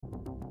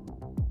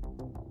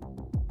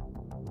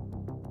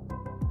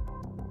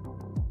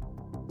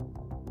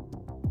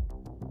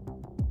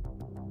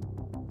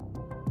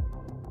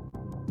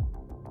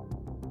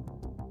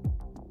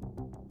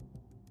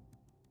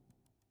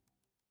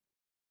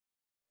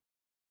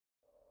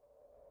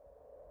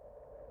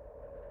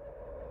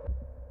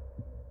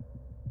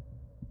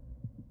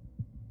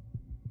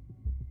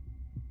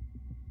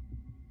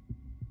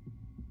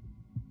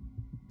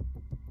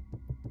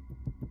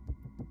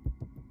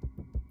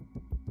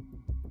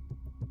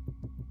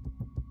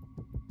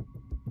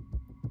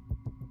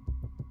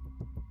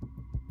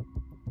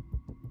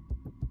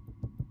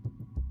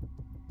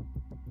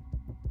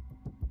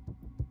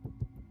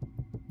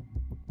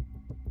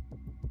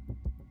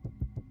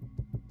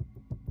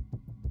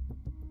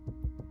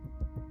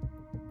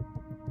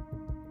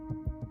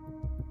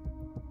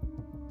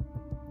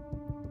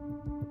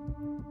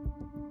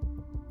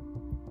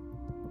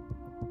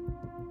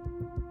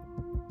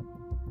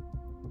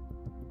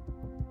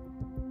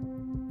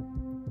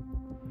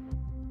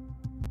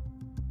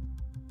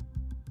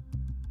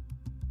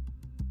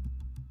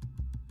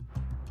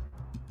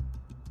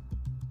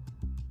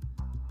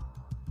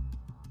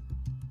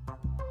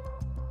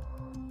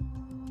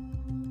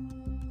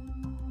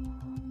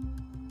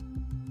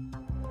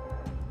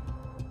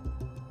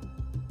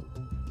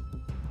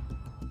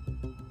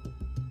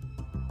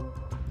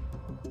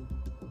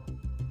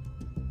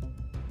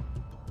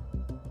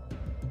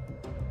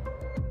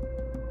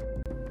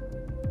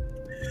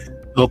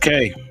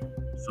Okay,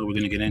 so we're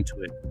gonna get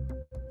into it.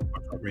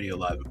 Talk Radio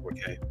Live in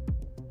 4K.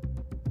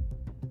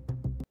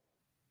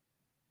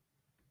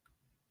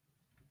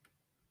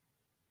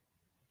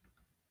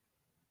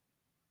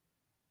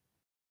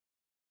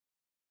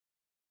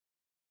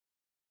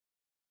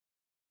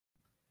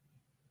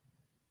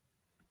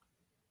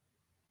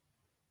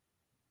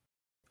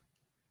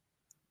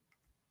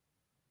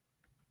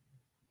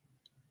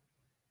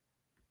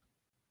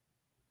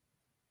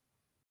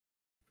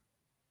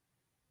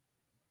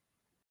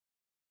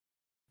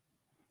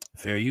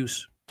 Fair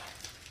use.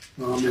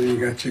 Well, I mean,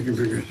 you got chicken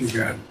fingers, you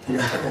got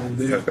the whole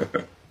deal.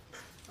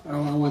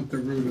 I went the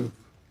route of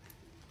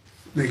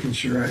making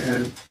sure I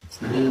had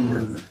the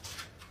hamburger.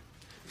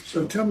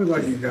 So tell me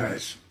about you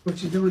guys.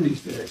 What you doing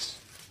these days?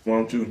 Why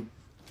don't you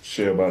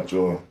share about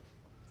your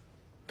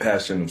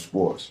passion of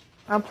sports?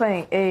 I'm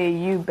playing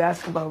AAU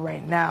basketball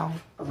right now.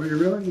 Are you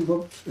really?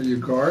 Are you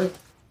guard?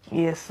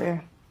 Yes,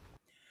 sir.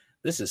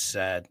 This is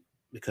sad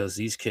because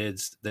these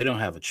kids, they don't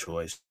have a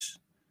choice.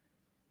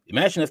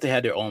 Imagine if they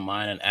had their own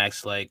mind and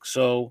acts like,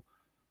 so,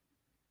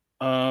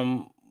 what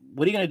are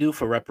you gonna do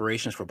for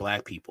reparations for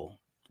black people?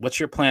 What's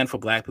your plan for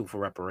black people for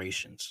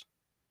reparations?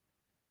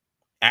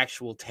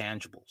 Actual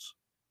tangibles.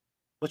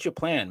 What's your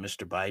plan,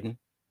 Mr. Biden?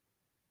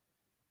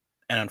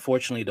 And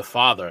unfortunately, the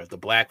father, the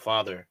black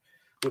father,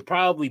 would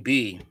probably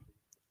be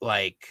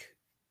like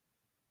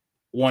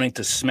wanting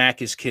to smack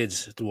his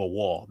kids through a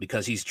wall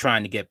because he's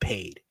trying to get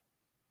paid.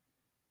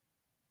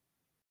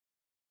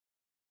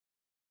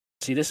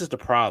 See, this is the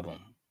problem.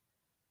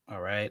 All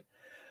right.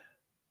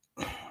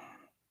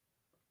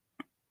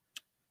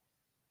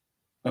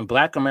 When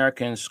black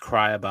Americans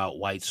cry about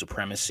white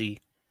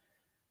supremacy,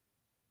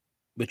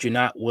 but you're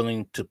not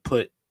willing to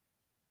put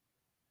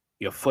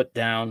your foot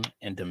down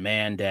and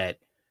demand that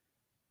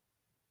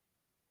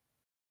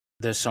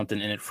there's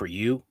something in it for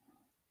you,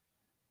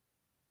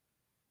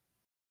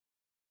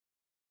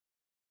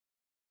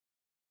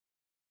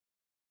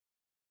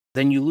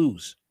 then you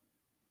lose.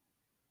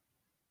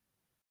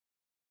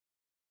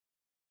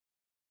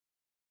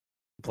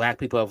 Black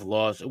people have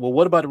lost. Well,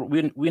 what about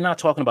we're not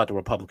talking about the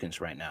Republicans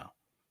right now.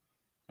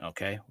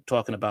 Okay, we're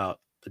talking about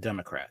the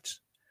Democrats.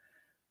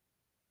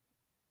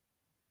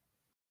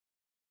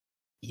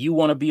 You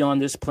want to be on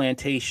this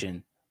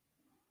plantation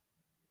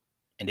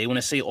and they want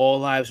to say all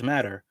lives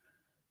matter,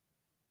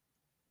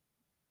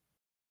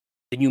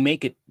 then you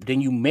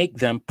make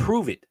them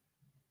prove it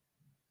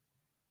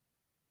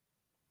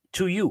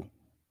to you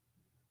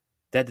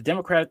that the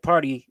Democratic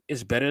Party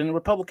is better than the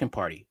Republican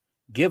Party.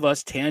 Give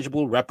us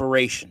tangible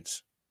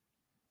reparations.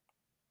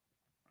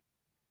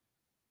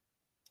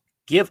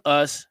 Give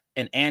us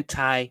an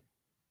anti-hate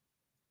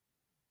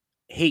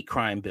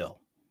crime bill.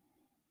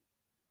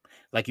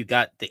 Like you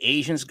got the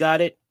Asians got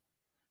it,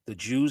 the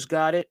Jews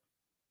got it.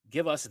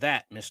 Give us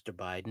that, Mr.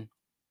 Biden.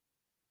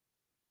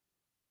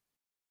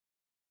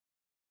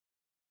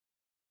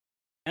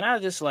 And I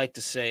just like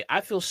to say,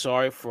 I feel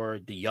sorry for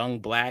the young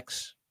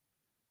blacks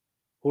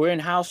who are in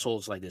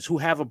households like this, who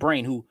have a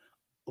brain, who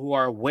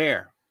are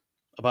aware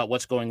about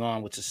what's going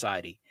on with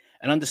society,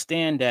 and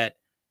understand that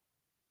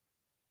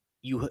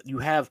you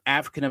have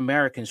African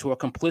Americans who are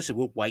complicit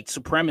with white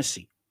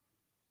supremacy,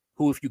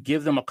 who, if you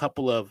give them a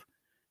couple of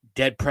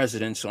dead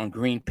presidents on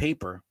green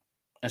paper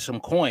and some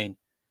coin,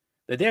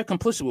 that they're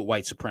complicit with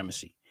white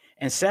supremacy.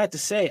 And sad to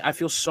say, I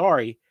feel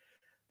sorry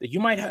that you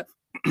might have,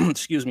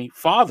 excuse me,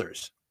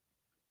 fathers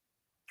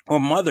or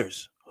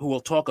mothers who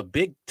will talk a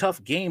big,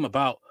 tough game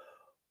about,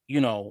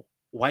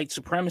 white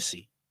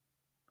supremacy.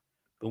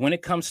 But when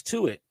it comes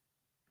to it,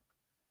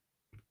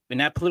 when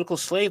that political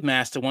slave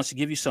master wants to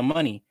give you some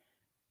money,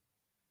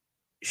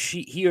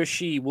 he or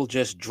she will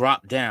just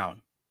drop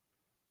down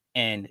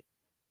and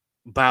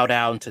bow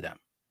down to them.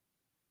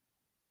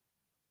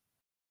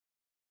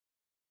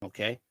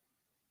 Okay?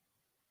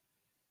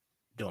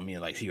 Don't mean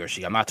like he or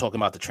she. I'm not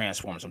talking about the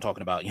Transformers. I'm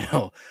talking about,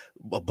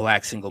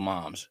 black single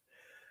moms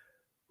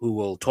who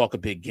will talk a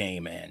big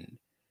game, and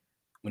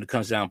when it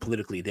comes down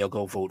politically, they'll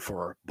go vote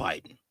for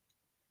Biden.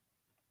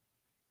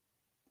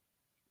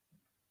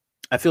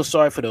 I feel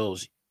sorry for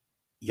those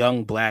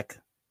young black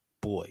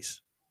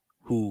boys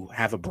who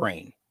have a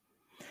brain.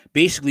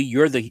 Basically,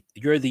 you're the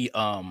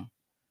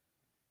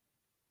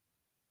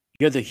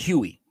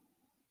Huey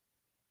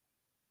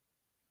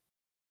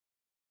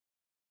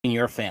in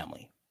your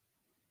family.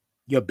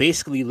 You're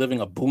basically living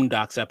a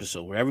Boondocks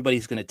episode where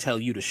everybody's going to tell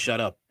you to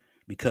shut up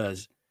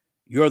because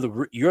you're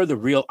the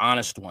real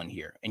honest one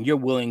here, and you're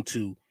willing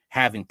to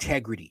have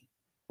integrity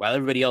while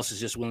everybody else is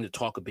just willing to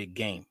talk a big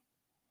game.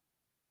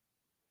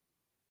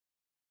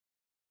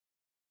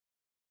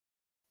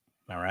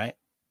 All right.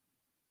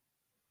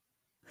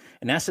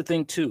 And that's the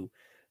thing too.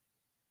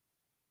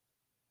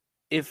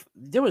 If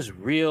there was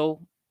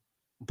real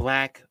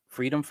black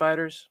freedom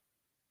fighters,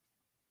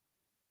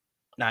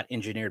 not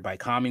engineered by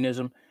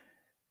communism,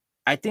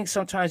 I think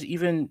sometimes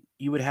even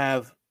you would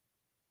have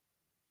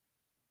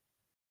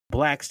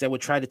blacks that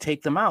would try to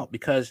take them out,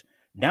 because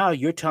now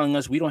you're telling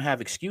us we don't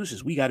have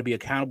excuses. We got to be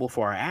accountable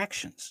for our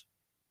actions.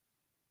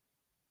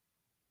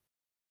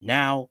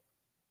 Now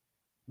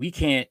we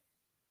can't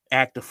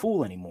act a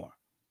fool anymore.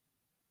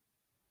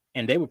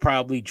 And they would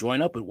probably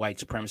join up with white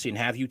supremacy and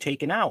have you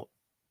taken out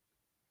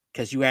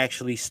because you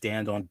actually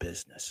stand on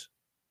business.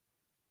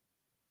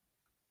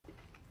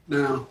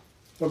 Now,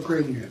 what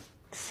grade are you in?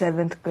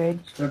 7th grade.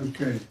 7th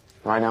grade.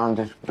 Right now I'm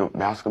just doing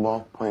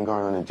basketball, point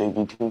guard on the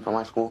JV team for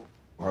my school.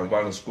 How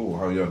about in school?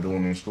 How y'all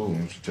doing in school?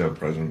 You should tell the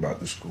president about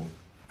the school.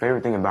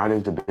 Favorite thing about it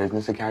is the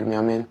business academy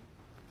I'm in.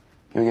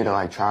 You get to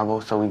like travel,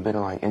 so we've been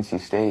to like NC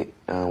State,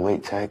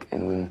 Wake Tech,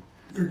 and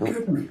You're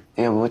kidding me.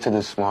 we went to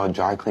this small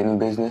dry cleaning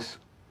business,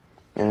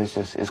 and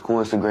it's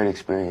cool. It's a great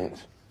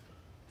experience.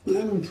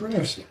 I'm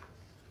impressed. Is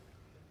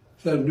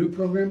that a new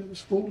program at the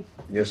school?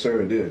 Yes,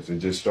 sir, it is. It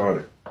just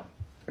started.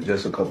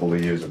 Just a couple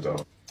of years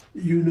ago.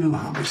 You know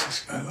how much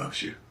this guy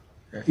loves you.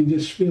 You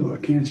just feel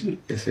it, can't you?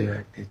 Yes,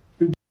 sir.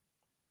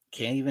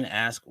 Can't even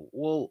ask,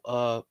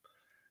 well,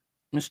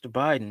 Mr.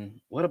 Biden,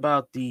 what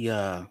about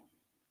the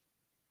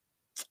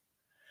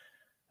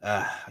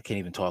I can't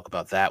even talk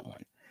about that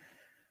one.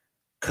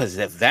 Because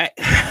if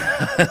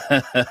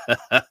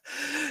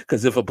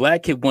a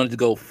black kid wanted to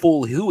go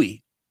full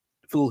Huey,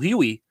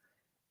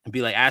 and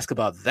be like, ask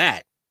about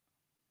that,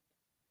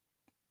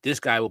 this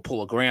guy will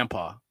pull a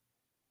grandpa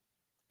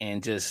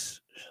and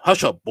just,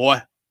 hush up,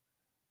 boy.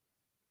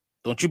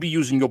 Don't you be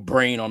using your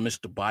brain on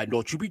Mr. Biden.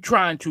 Don't you be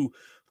trying to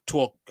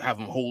talk, have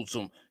him hold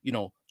some,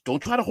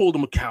 don't try to hold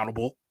him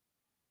accountable.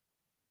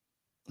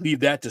 Leave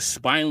that to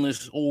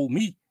spineless old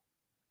me.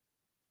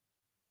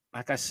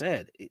 Like I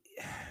said,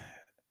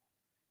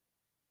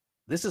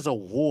 this is a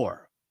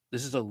war.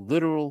 This is a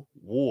literal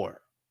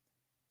war.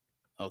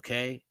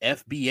 Okay?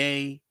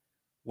 FBA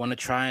want to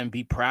try and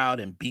be proud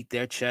and beat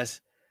their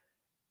chest.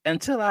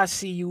 Until I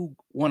see you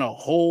want to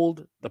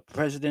hold the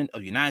president of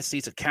the United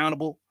States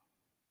accountable,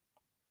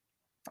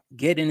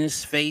 get in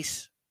his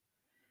face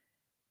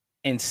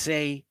and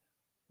say,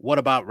 what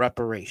about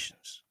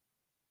reparations?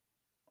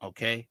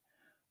 Okay?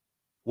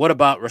 What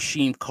about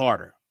Rasheem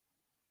Carter,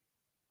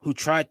 who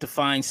tried to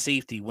find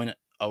safety when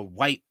a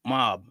white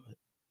mob,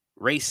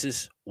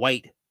 racist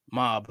white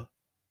mob,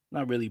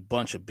 not really a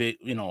bunch of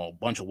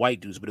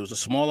white dudes, but it was a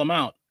small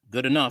amount,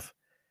 good enough,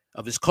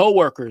 of his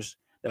co-workers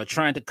that were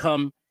trying to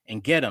come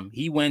and get him.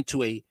 He went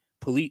to a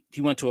police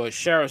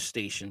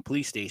station,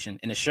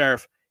 and the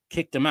sheriff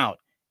kicked him out.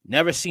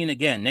 Never seen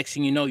again. Next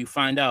thing you know, you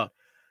find out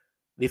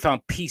they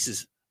found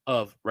pieces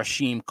of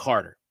Rasheem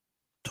Carter.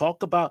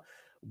 Talk about,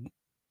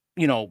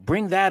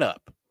 bring that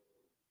up.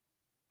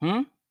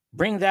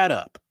 Bring that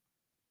up.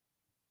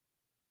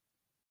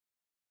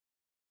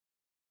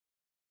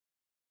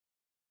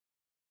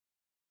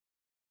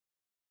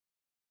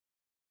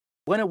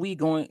 When are we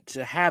going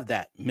to have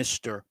that,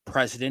 Mr.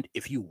 President,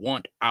 if you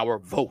want our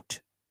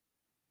vote?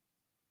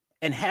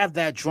 And have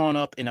that drawn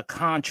up in a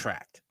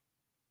contract.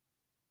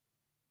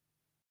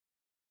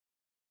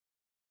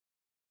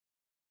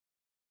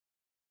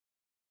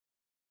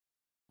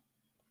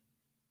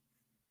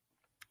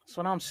 That's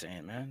what I'm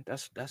saying, man.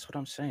 That's what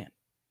I'm saying.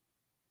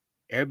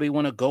 Everybody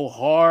want to go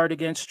hard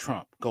against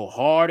Trump, go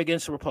hard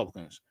against the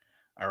Republicans,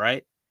 all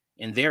right?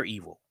 And they're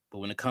evil. But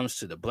when it comes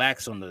to the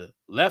blacks on the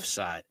left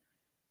side,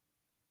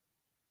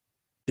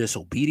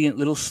 disobedient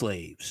little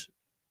slaves.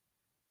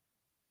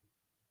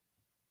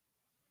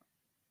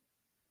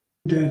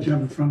 Dad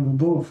jump in front of a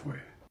bull for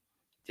you.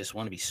 Just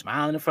want to be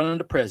smiling in front of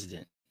the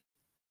president.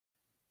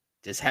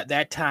 Just had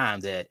that time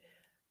that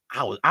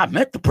I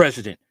met the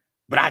president,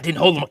 but I didn't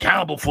hold him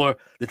accountable for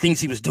the things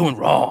he was doing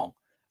wrong.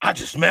 I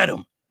just met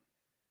him.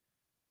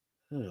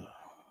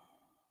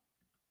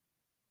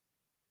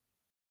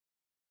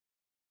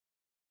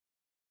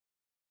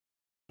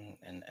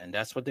 And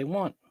that's what they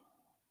want.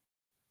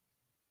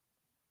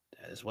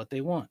 That is what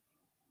they want.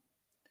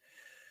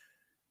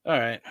 All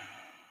right.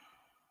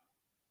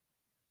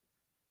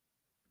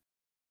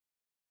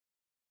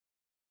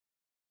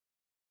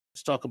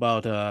 Let's talk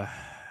about a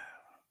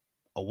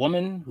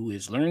woman who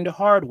has learned the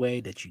hard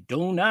way that you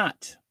do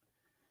not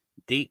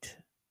date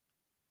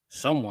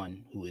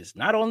someone who is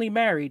not only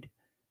married,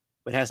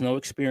 but has no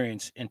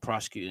experience in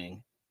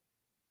prosecuting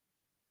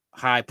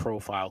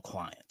high-profile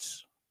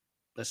clients.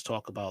 Let's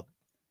talk about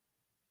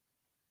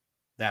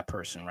that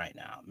person right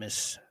now,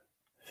 Miss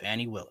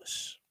Fani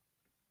Willis.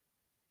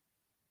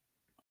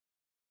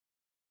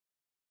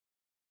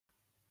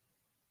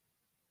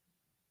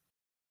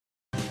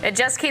 It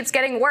just keeps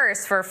getting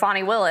worse for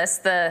Fani Willis,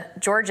 the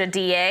Georgia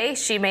DA.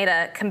 She made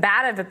a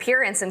combative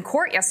appearance in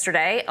court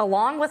yesterday,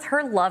 along with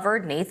her lover,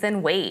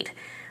 Nathan Wade.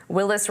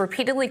 Willis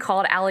repeatedly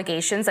called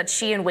allegations that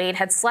she and Wade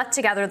had slept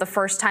together the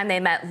first time they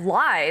met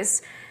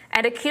lies,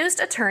 and accused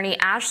attorney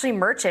Ashley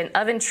Merchant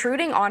of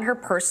intruding on her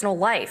personal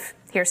life.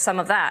 Here's some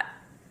of that.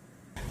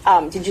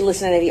 Did you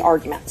listen to any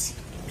arguments?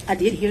 I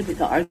did hear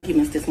the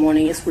arguments this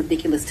morning. It's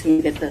ridiculous to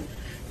me that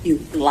you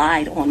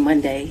lied on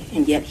Monday,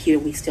 and yet here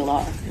we still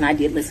are. And I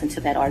did listen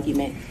to that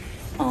argument.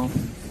 I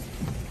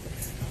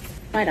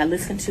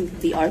listened to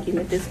the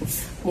argument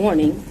this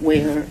morning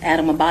where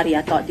Adam Abadi,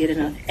 I thought, did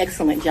an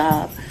excellent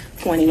job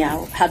pointing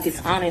out how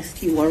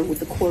dishonest you were with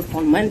the court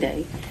on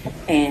Monday.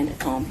 And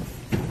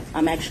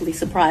I'm actually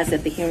surprised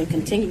that the hearing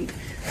continued.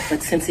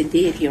 But since it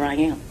did, here I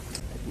am.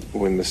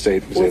 when the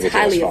state was Well, able it's to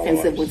highly follow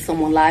offensive ups. when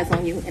someone lies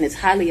on you, and it's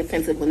highly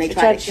offensive when they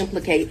try to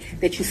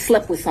implicate that you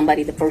slept with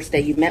somebody the first day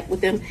you met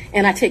with them,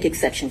 and I take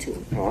exception to it.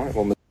 All right,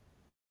 well,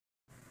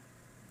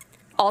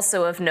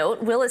 Also of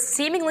note, Willis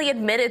seemingly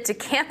admitted to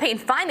campaign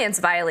finance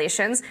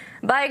violations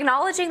by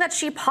acknowledging that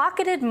she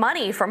pocketed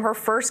money from her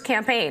first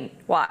campaign.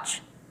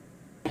 Watch.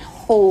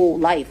 Whole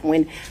life,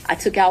 when I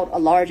took out a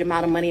large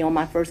amount of money on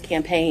my first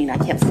campaign, I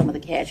kept some of the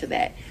cash of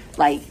that.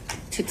 Like,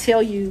 to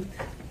tell you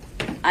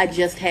I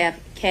just have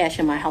cash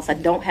in my house, I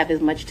don't have as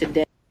much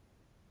today.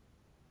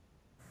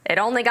 It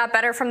only got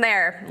better from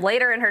there.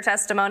 Later in her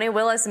testimony,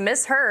 Willis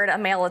misheard a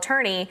male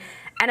attorney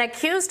and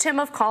accused him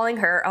of calling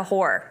her a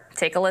whore.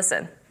 Take a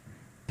listen.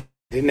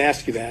 Didn't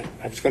ask you that.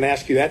 I was going to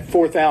ask you that.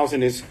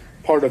 4,000 is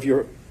part of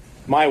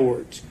my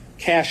words,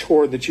 cash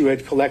hoard that you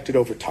had collected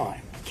over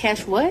time.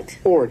 Cash what?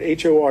 Hoard,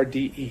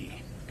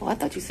 H-O-R-D-E. Oh, I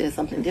thought you said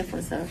something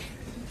different, sir.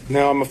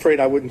 No, I'm afraid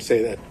I wouldn't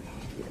say that.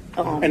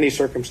 Any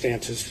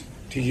circumstances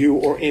to you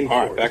or in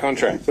all hoard. right, back on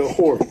track. The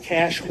hoard,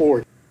 cash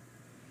hoard.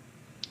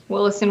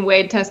 Willis and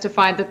Wade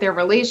testified that their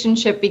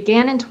relationship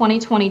began in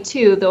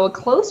 2022, though a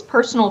close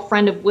personal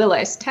friend of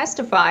Willis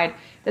testified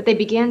that they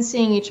began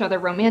seeing each other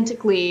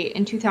romantically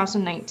in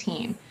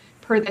 2019.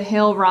 Per The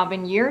Hill,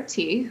 Robin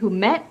Yerty, who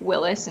met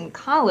Willis in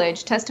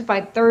college,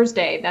 testified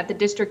Thursday that the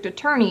district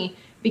attorney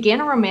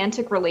began a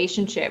romantic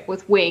relationship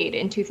with Wade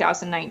in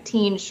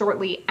 2019,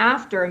 shortly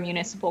after a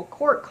municipal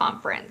court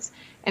conference,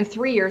 and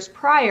 3 years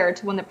prior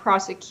to when the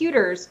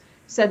prosecutors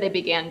said they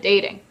began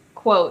dating.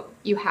 Quote,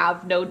 "You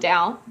have no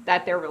doubt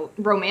that their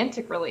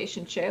romantic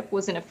relationship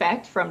was in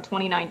effect from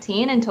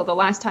 2019 until the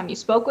last time you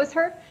spoke with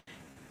her?"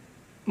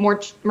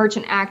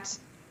 Merchant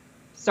asked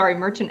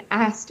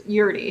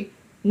Yurdi.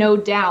 "No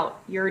doubt,"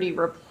 Yurdi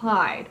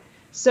replied.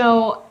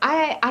 So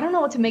I don't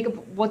know what to make of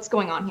what's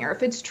going on here.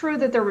 If it's true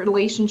that their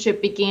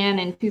relationship began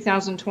in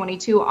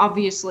 2022,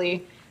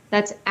 obviously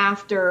that's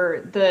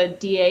after the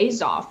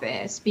DA's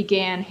office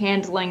began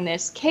handling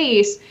this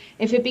case.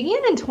 If it began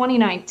in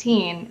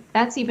 2019,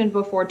 that's even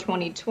before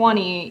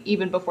 2020,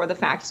 even before the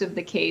facts of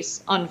the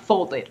case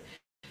unfolded.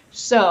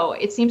 So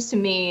it seems to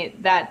me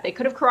that they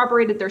could have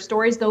corroborated their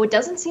stories, though it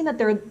doesn't seem that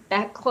they're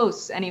that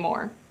close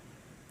anymore.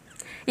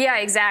 Yeah,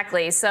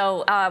 exactly.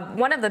 So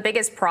one of the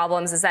biggest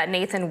problems is that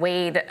Nathan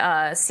Wade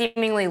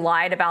seemingly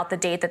lied about the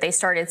date that they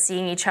started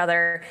seeing each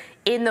other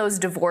in those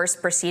divorce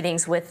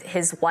proceedings with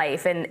his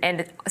wife,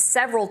 and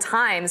several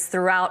times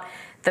throughout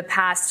the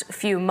past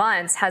few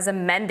months has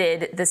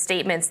amended the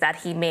statements that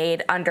he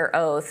made under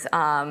oath,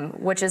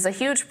 which is a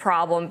huge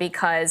problem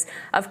because,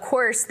 of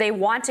course, they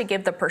want to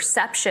give the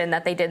perception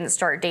that they didn't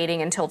start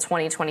dating until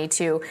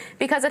 2022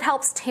 because it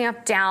helps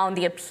tamp down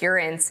the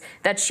appearance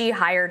that she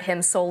hired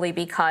him solely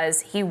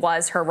because he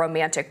was her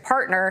romantic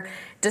partner,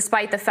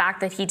 despite the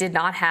fact that he did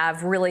not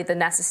have really the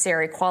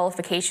necessary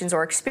qualifications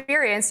or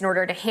experience in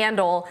order to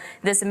handle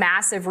this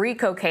massive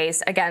RICO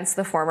case against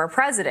the former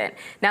president.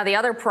 Now, the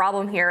other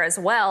problem here as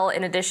well,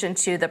 in addition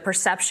to the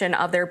perception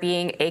of there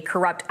being a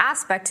corrupt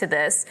aspect to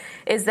this,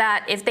 is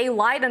that if they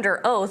lied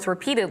under oath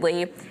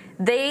repeatedly,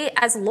 they,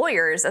 as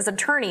lawyers, as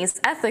attorneys,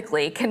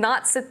 ethically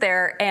cannot sit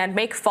there and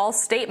make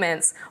false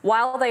statements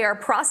while they are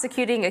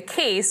prosecuting a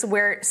case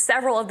where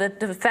several of the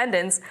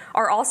defendants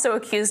are also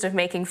accused of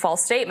making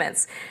false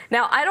statements.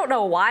 Now, I don't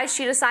know why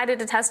she decided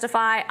to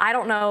testify. I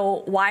don't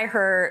know why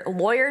her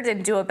lawyer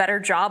didn't do a better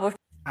job of.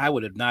 I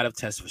would have not have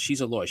testified.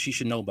 She's a lawyer. She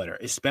should know better,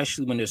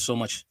 especially when there's so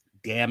much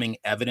damning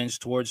evidence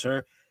towards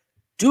her.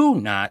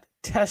 Do not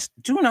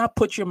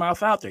put your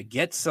mouth out there.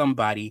 Get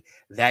somebody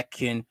that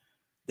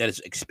is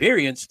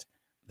experienced,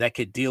 that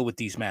could deal with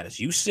these matters.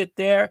 You sit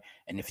there,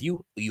 and if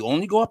you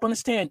only go up on the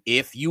stand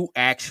if you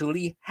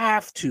actually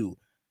have to.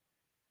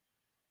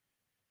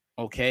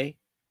 Okay?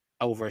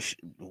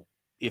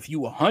 If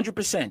you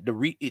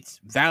 100%, it's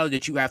valid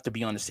that you have to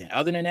be on the stand.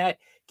 Other than that,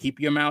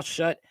 keep your mouth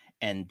shut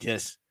and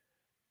just,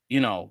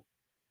 let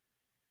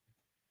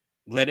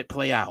it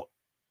play out.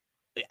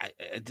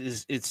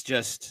 It's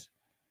just,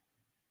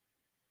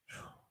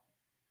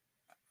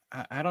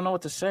 I don't know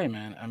what to say,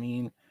 man. I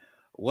mean,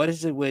 what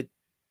is it with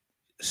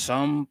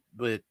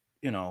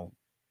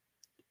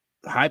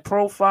high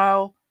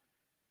profile,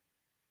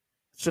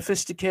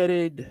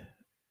 sophisticated,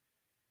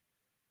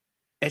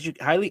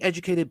 highly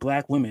educated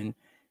black women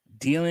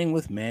dealing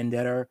with men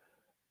that are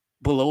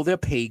below their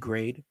pay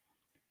grade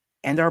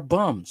and are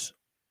bums?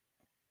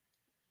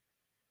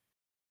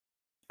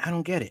 I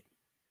don't get it.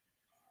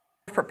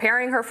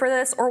 Preparing her for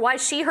this, or why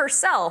she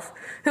herself,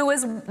 who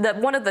is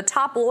one of the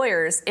top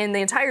lawyers in the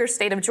entire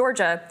state of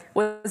Georgia,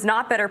 was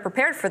not better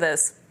prepared for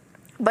this.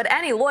 But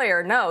any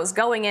lawyer knows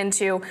going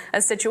into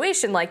a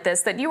situation like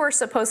this that you are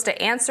supposed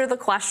to answer the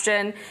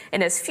question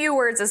in as few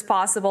words as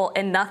possible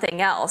and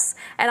nothing else.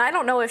 And I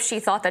don't know if she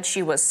thought that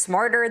she was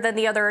smarter than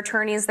the other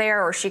attorneys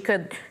there, or she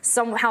could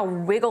somehow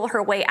wiggle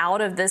her way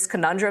out of this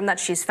conundrum that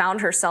she's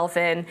found herself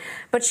in.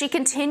 But she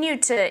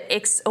continued to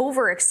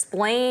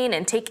over-explain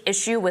and take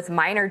issue with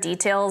minor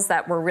details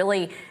that were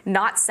really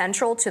not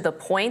central to the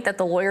point that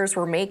the lawyers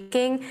were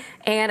making.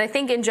 And I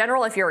think in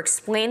general, if you're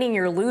explaining,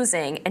 you're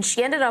losing. And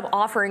she ended up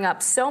offering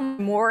up so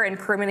more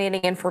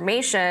incriminating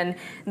information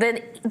than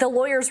the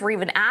lawyers were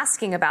even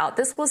asking about.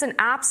 This was an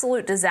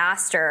absolute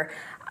disaster.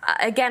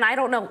 Again, I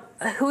don't know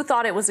who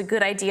thought it was a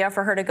good idea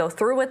for her to go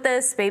through with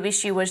this. Maybe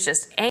she was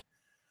just angry.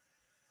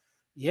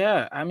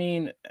 Yeah, I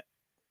mean,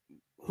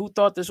 who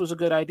thought this was a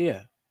good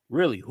idea?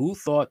 Really, who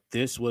thought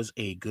this was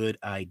a good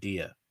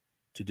idea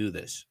to do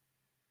this?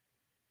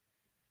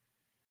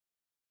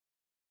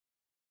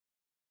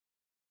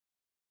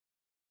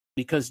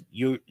 Because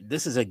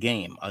this is a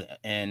game,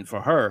 and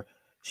for her,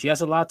 she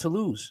has a lot to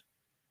lose.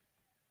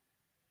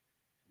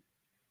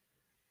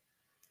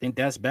 I think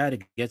that's bad.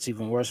 It gets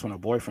even worse when her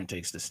boyfriend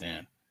takes the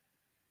stand.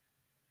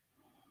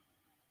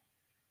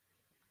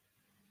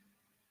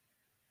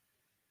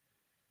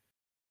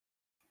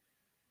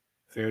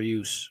 Fair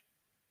use.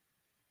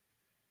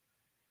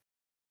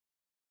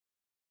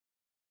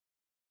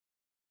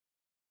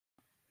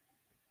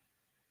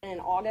 In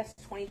August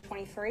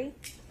 2023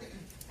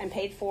 and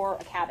paid for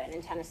a cabin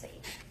in Tennessee.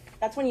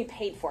 That's when you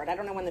paid for it. I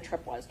don't know when the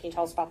trip was. Can you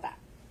tell us about that?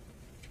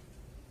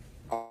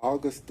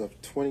 August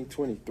of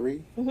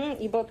 2023.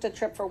 You booked a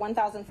trip for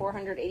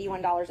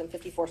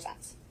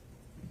 $1,481.54.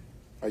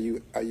 Are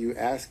you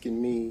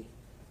asking me,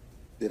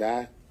 did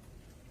I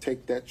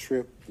take that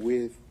trip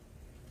with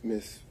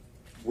Miss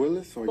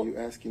Willis, or are you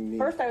asking me?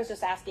 First, I was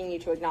just asking you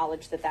to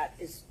acknowledge that that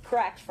is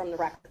correct from the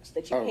records,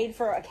 that you paid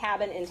for a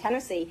cabin in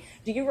Tennessee.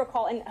 Do you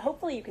recall, and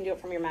hopefully you can do it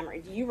from your memory,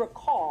 do you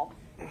recall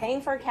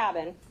paying for a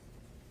cabin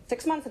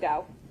 6 months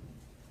ago,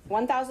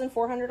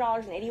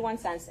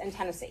 $1,400.81 in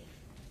Tennessee?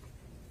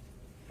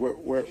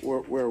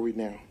 Where are we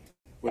now?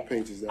 What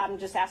page is that? I'm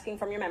just asking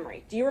from your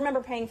memory. Do you remember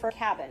paying for a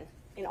cabin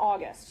in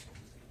August?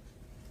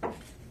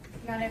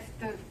 Not if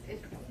he's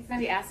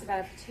going to be asked about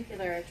a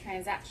particular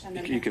transaction.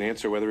 You can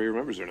answer whether he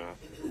remembers or not.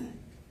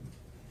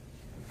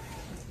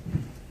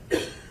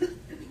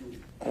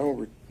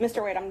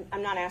 Mr. Wade,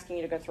 I'm not asking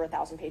you to go through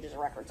 1,000 pages of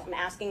records. I'm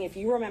asking if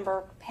you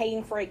remember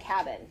paying for a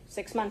cabin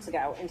 6 months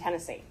ago in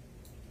Tennessee.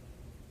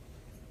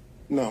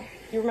 No.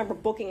 You remember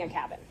booking a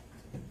cabin?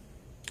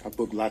 I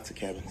booked lots of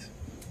cabins.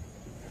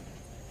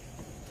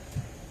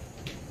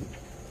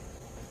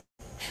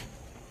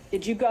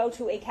 Did you go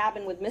to a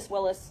cabin with Miss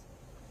Willis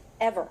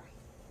ever?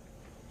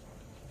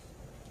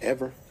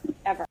 Ever?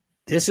 Ever.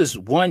 This is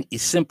one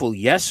simple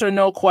yes or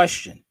no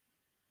question.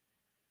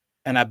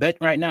 And I bet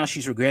right now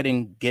she's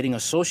regretting getting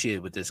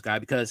associated with this guy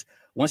because,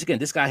 once again,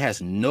 this guy has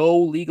no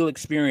legal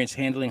experience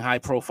handling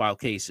high-profile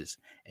cases.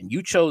 And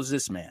you chose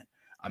this man,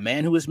 a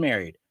man who is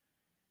married,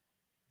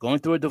 going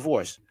through a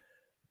divorce.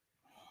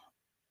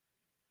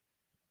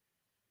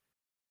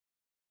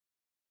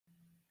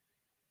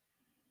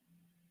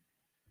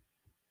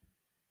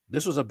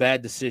 This was a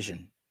bad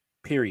decision,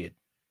 period.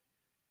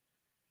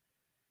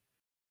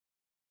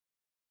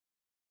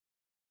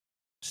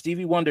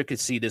 Stevie Wonder could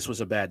see this was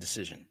a bad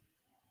decision.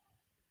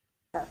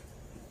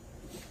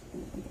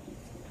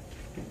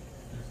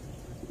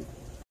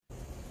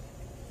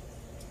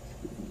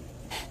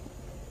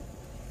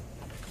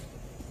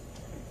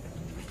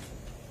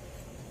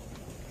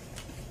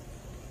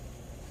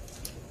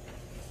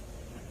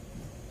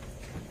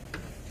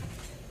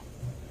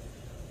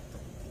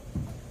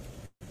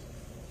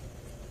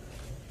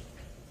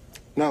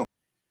 No.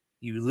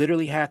 You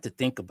literally had to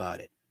think about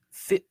it.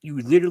 You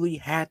literally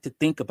had to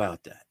think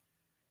about that.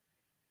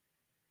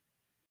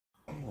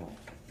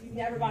 You've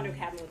never gone to a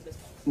cabin with Miss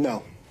Willis?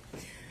 No.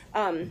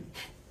 Have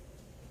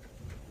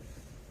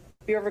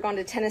you ever gone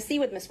to Tennessee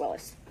with Miss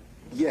Willis?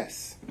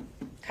 Yes.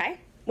 Okay.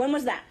 When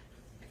was that?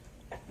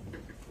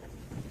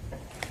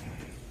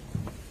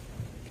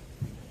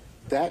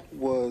 That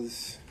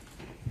was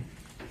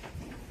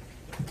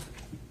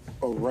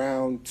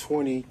around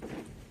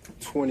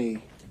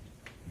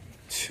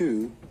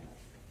 2022,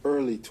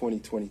 early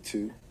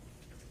 2022.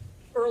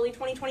 Early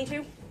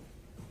 2022?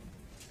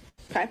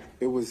 Okay.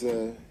 It was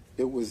a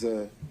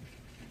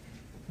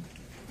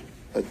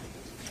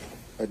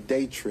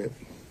day trip.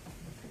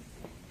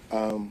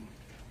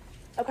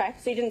 Okay,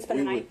 so you didn't spend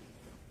the night?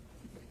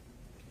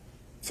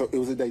 So it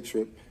was a day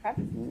trip.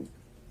 Okay.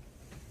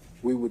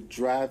 We would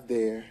drive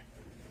there,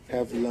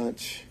 have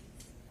lunch,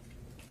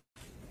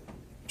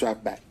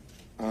 drive back.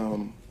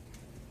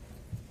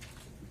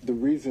 The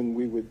reason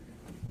we would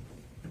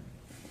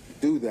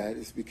do that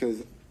is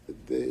because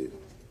the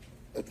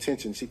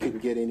attention, she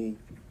couldn't get any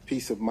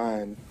peace of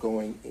mind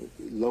going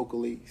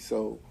locally,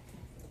 so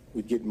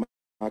we'd get in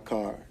my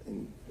car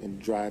and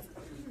drive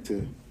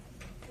to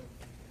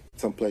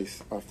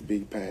someplace off the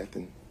beaten path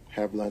and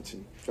have lunch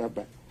and drive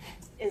back.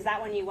 Is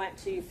that when you went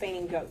to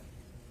Fainting Goat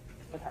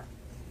with her?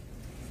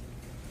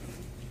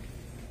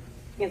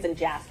 It's in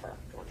Jasper,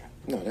 Georgia.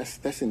 No,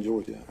 that's in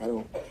Georgia. I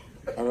don't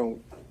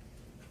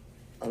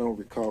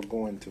recall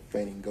going to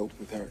Fainting Goat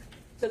with her.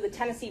 So the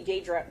Tennessee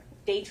day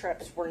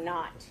trips were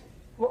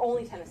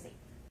only Tennessee.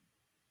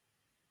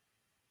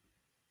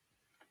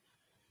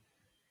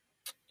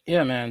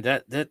 Yeah, man,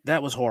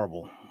 that was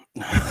horrible.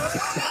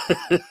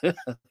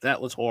 That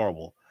was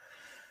horrible.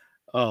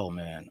 Oh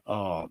man.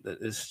 Oh,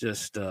 it's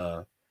just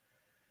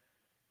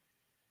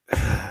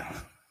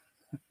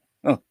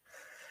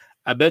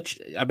I bet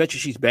you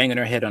she's banging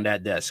her head on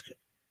that desk,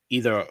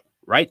 either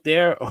right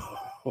there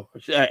or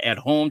at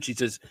home. She's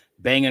just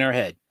banging her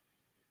head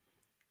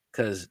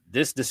because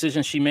this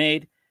decision she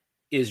made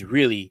is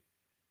really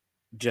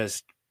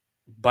just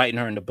biting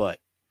her in the butt.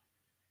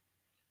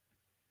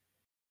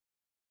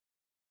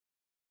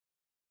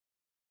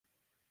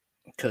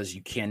 Because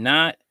you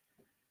cannot,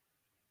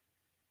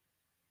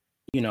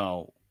 you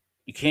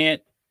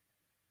can't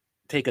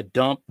take a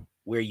dump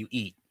where you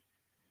eat.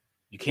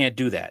 You can't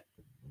do that.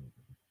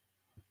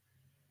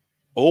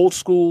 Old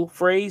school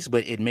phrase,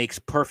 but it makes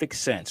perfect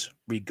sense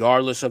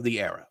regardless of the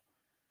era.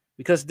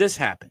 Because this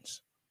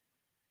happens.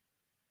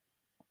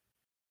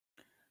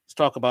 Let's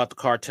talk about the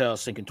cartel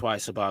thinking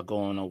twice about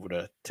going over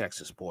the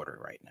Texas border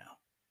right now.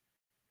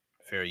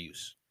 Fair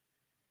use.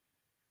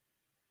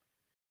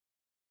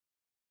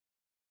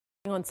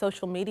 On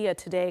social media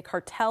today,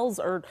 cartels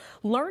are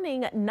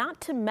learning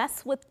not to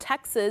mess with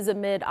Texas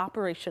amid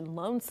Operation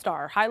Lone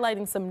Star,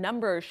 highlighting some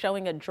numbers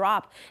showing a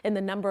drop in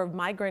the number of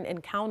migrant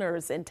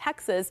encounters in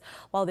Texas,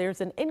 while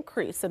there's an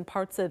increase in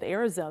parts of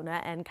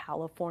Arizona and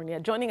California.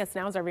 Joining us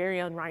now is our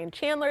very own Ryan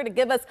Chandler to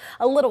give us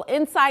a little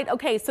insight.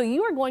 Okay, so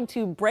you are going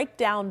to break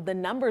down the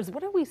numbers.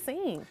 What are we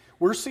seeing?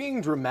 We're seeing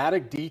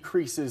dramatic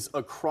decreases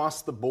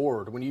across the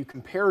board. When you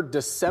compare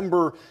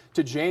December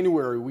to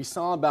January, we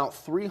saw about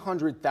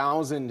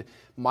 300,000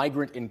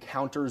 migrant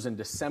encounters in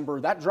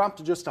December. That dropped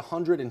to just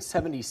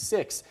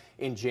 176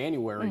 in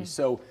January.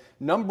 So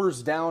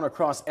numbers down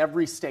across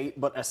every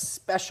state, but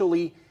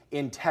especially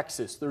in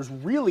Texas. There's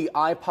really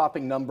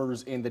eye-popping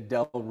numbers in the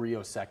Del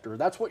Rio sector.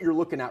 That's what you're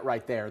looking at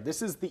right there.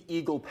 This is the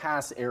Eagle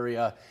Pass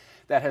area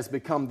that has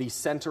become the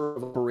center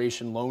of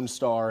Operation Lone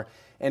Star.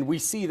 And we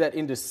see that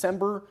in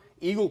December,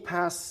 Eagle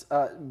Pass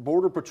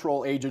Border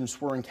Patrol agents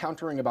were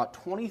encountering about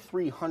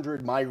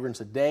 2,300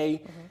 migrants a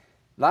day.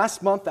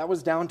 Last month, that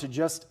was down to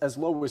just as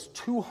low as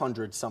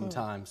 200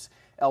 sometimes.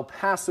 El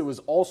Paso is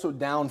also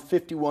down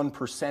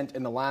 51%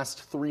 in the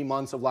last 3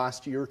 months of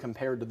last year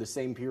compared to the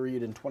same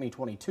period in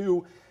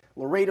 2022.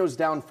 Laredo's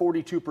down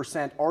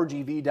 42%,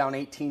 RGV down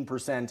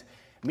 18%.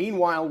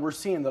 Meanwhile, we're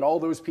seeing that all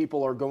those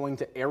people are going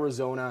to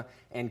Arizona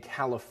and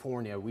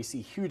California. We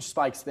see huge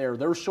spikes there.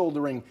 They're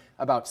shouldering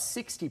about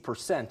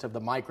 60% of the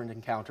migrant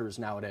encounters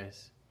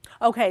nowadays.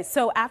 Okay,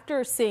 so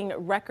after seeing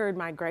record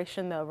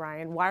migration, though,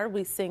 Ryan, why are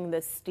we seeing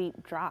this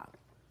steep drop?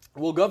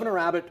 Well, Governor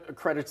Abbott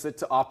credits it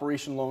to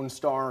Operation Lone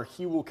Star.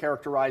 He will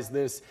characterize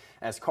this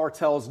as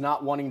cartels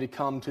not wanting to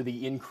come to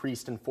the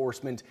increased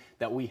enforcement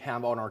that we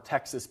have on our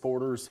Texas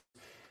borders.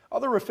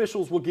 Other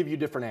officials will give you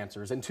different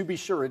answers, and to be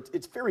sure,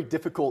 it's very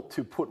difficult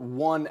to put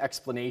one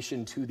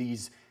explanation to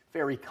these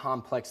very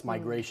complex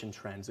migration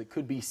trends. It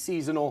could be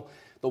seasonal.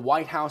 The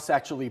White House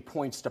actually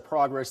points to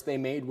progress they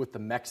made with the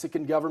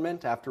Mexican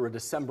government after a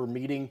December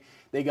meeting.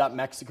 They got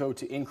Mexico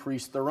to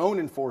increase their own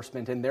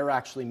enforcement, and they're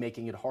actually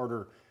making it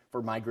harder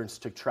for migrants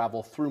to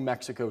travel through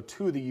Mexico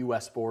to the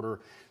U.S. border.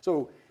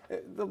 So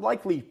the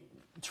likely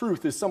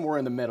truth is somewhere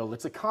in the middle.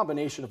 It's a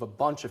combination of a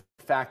bunch of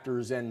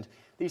factors, and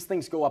these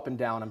things go up and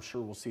down. I'm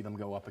sure we'll see them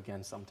go up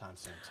again sometime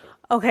soon, too.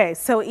 Okay,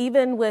 so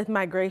even with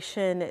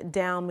migration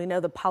down, we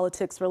know the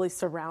politics really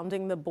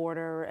surrounding the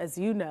border, as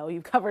you know,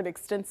 you've covered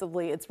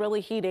extensively, it's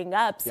really heating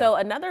up. So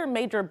another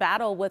major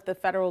battle with the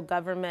federal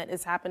government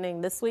is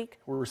happening this week.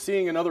 We're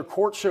seeing another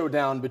court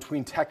showdown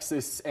between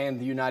Texas and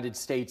the United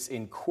States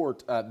in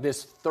court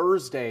this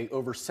Thursday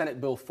over Senate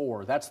Bill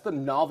 4. That's the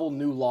novel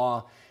new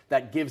law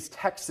that gives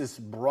Texas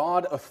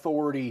broad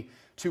authority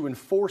to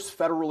enforce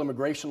federal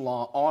immigration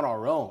law on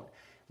our own.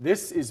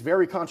 This is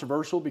very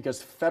controversial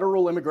because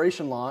federal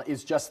immigration law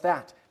is just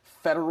that,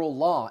 federal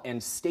law,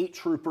 and state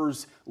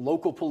troopers,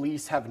 local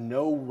police have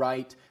no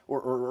right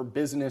or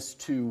business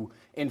to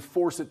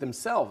enforce it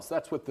themselves.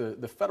 That's what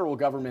the federal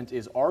government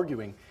is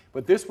arguing.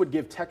 But this would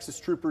give Texas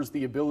troopers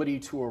the ability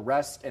to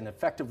arrest and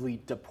effectively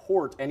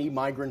deport any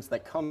migrants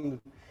that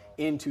come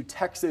into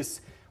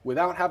Texas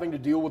without having to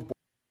deal with.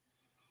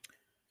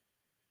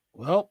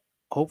 Well,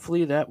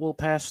 hopefully that will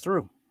pass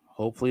through.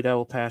 Hopefully that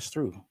will pass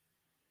through.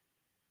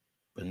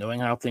 But knowing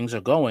how things are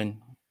going,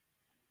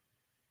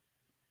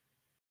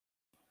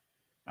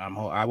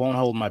 I won't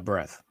hold my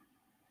breath.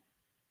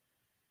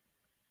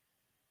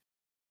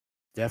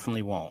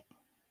 Definitely won't.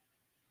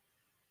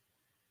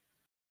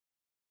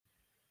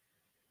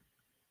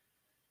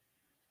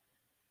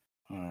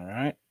 All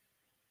right.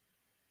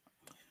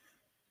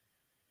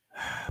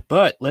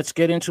 But let's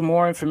get into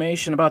more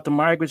information about the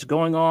migrants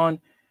going on.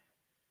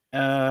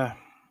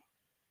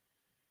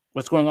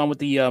 What's going on with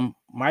the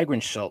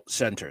migrant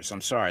centers?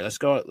 I'm sorry. Let's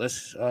go.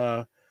 Let's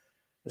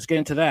get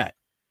into that.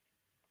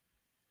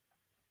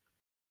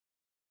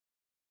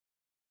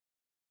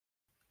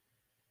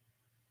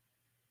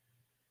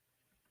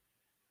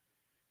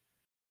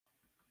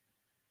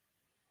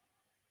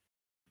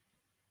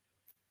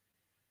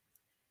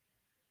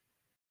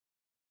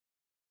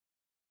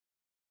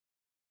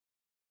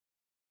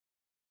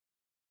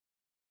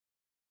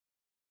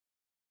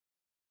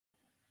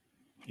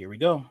 Here we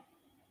go.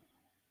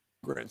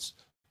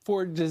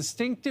 For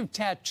distinctive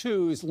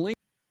tattoos linked.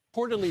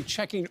 reportedly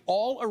checking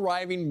all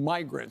arriving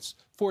migrants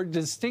for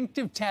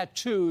distinctive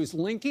tattoos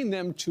linking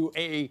them to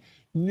a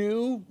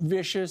new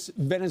vicious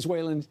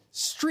Venezuelan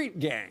street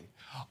gang.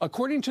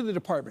 According to the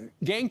department,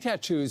 gang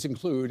tattoos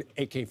include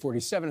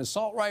AK-47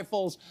 assault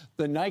rifles,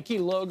 the Nike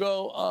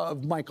logo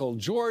of Michael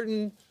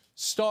Jordan,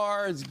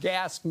 stars,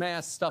 gas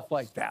masks, stuff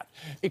like that.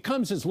 It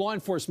comes as law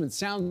enforcement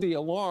sounds the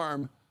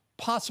alarm,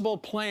 possible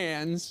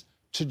plans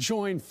to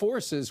join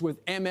forces with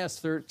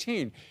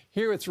MS-13.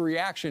 Here its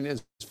reaction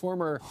is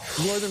former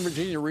Northern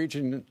Virginia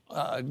Region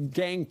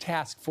Gang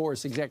Task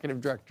Force Executive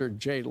Director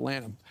Jay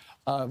Lanham.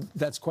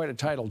 That's quite a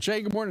title.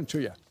 Jay, good morning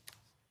to you.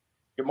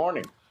 Good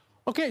morning.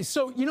 Okay,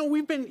 so,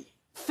 we've been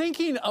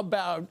thinking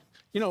about,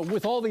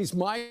 with all these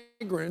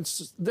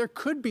migrants, there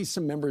could be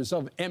some members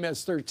of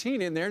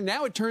MS-13 in there.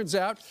 Now it turns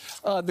out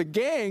the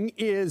gang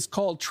is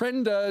called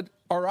Tren de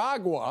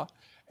Aragua,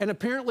 and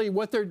apparently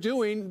what they're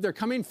doing, they're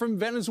coming from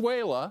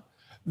Venezuela.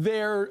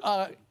 They're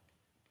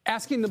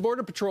asking the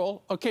Border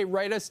Patrol, okay,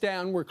 write us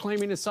down, we're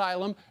claiming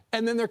asylum.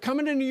 And then they're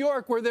coming to New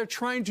York where they're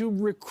trying to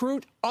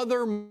recruit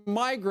other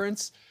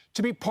migrants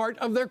to be part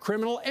of their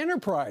criminal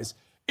enterprise.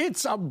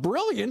 It's a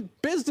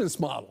brilliant business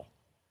model.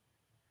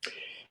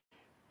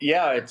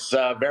 Yeah, it's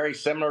very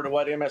similar to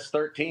what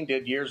MS-13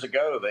 did years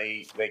ago.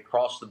 They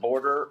crossed the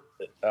border.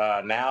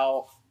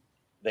 Now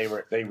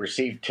they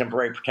received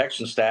temporary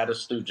protection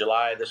status through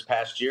July this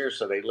past year,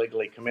 so they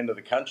legally come into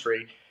the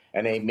country,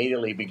 and they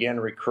immediately begin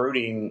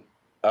recruiting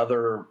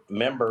other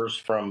members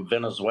from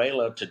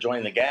Venezuela to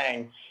join the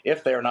gang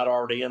if they're not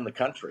already in the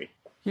country.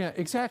 Yeah,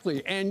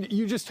 exactly. And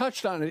you just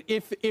touched on it.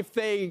 If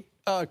they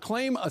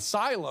claim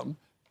asylum,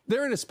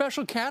 they're in a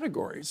special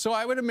category. So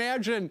I would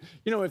imagine,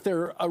 if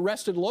they're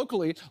arrested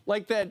locally,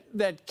 like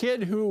that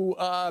kid who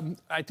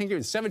I think he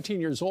was 17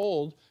 years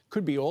old,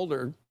 could be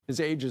older, his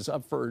age is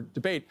up for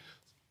debate.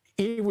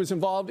 He was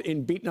involved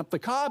in beating up the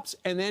cops,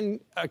 and then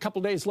a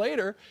couple days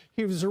later,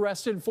 he was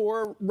arrested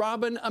for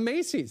robbing a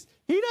Macy's.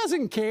 He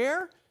doesn't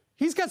care.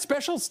 He's got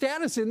special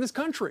status in this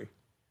country.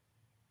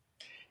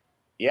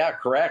 Yeah,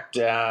 correct.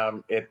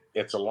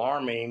 It's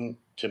alarming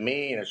to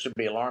me, and it should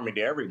be alarming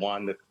to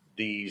everyone that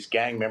these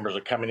gang members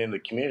are coming into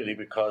the community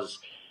because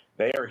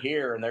they are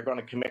here and they're going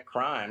to commit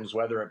crimes,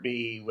 whether it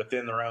be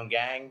within their own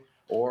gang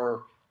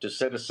or to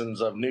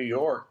citizens of New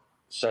York,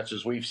 such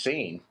as we've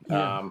seen.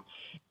 Yeah.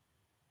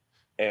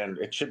 And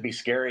it should be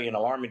scary and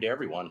alarming to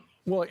everyone.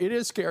 Well, it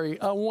is scary.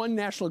 One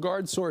National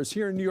Guard source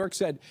here in New York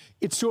said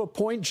it's to a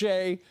point,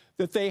 Jay,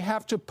 that they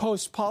have to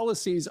post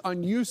policies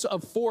on use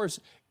of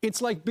force.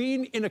 It's like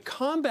being in a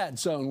combat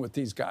zone with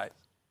these guys.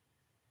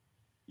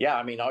 Yeah,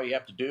 I mean, all you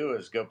have to do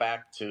is go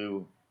back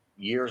to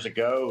years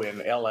ago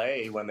in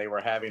L.A. when they were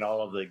having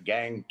all of the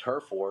gang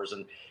turf wars.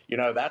 And,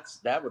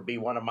 that would be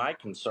one of my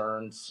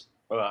concerns.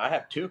 Well, I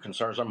have two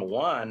concerns. Number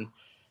one,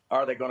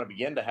 are they going to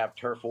begin to have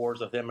turf wars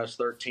with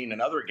MS-13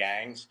 and other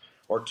gangs?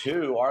 Or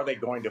two, are they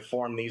going to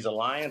form these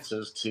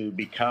alliances to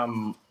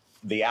become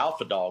the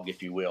alpha dog,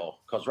 if you will?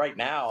 Because right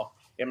now,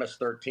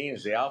 MS-13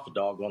 is the alpha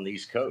dog on the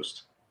East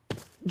Coast.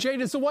 Jay,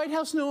 does the White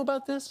House know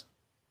about this?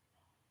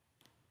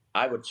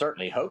 I would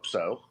certainly hope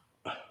so.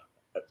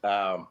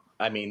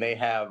 I mean, they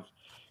have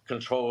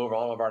control over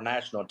all of our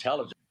national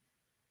intelligence,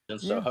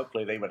 so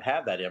hopefully they would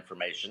have that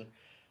information.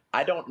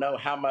 I don't know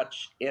how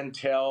much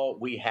intel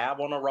we have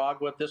on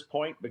Aragua at this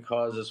point,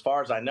 because as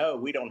far as I know,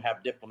 we don't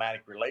have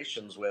diplomatic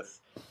relations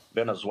with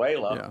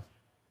Venezuela,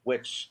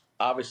 which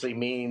obviously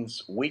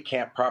means we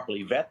can't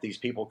properly vet these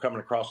people coming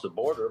across the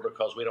border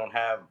because we don't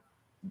have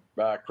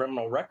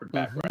criminal record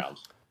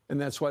backgrounds. And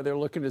that's why they're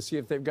looking to see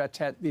if they've got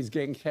these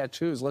gang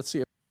tattoos. Let's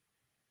see.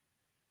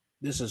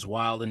 This is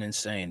wild and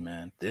insane,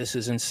 man. This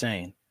is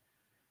insane.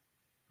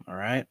 All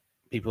right.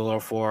 People are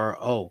for,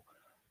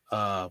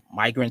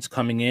 migrants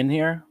coming in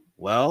here.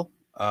 Well,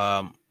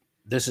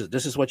 this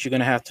is what you're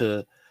going to have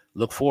to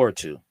look forward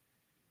to.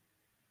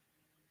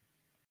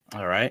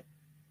 All right.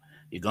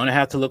 You're going to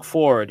have to look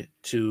forward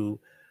to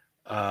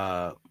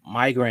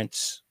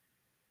migrants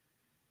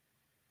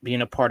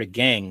being a part of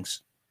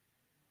gangs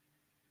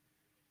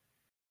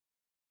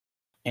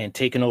and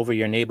taking over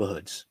your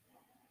neighborhoods.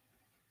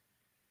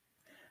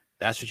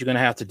 That's what you're going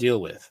to have to deal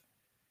with.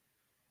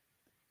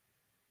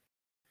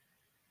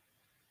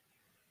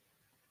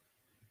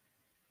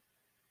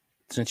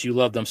 Since you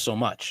love them so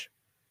much.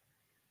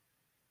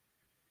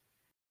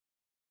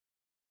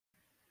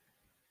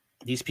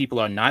 These people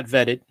are not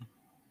vetted.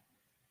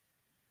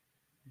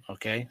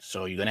 Okay,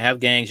 so you're going to have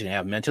gangs, you're going to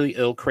have mentally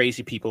ill,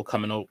 crazy people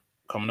coming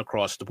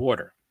across the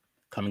border,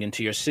 coming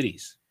into your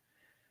cities.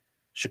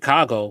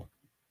 Chicago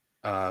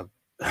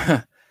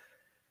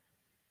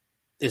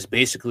is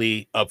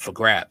basically up for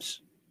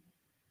grabs.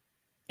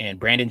 And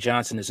Brandon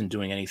Johnson isn't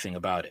doing anything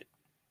about it.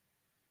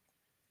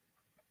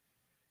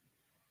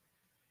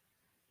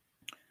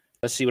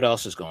 Let's see what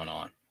else is going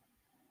on.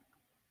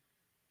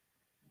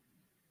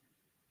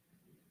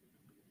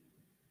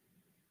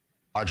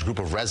 Large group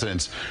of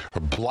residents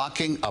are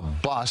blocking a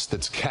bus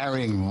that's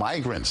carrying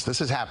migrants.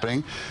 This is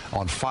happening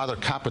on Father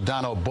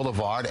Capodanno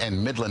Boulevard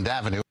and Midland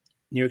Avenue.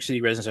 New York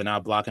City residents are now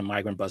blocking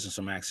migrant buses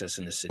from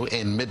accessing the city.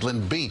 In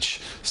Midland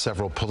Beach,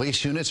 several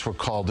police units were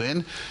called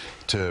in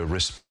to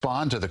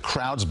respond to the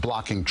crowds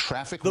blocking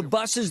traffic. The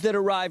buses that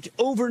arrived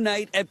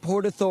overnight at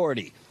Port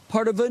Authority,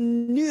 part of a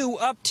new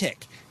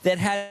uptick that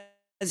has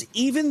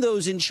even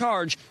those in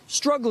charge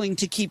struggling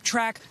to keep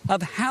track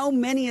of how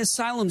many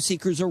asylum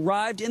seekers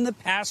arrived in the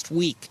past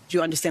week. Do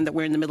you understand that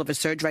we're in the middle of a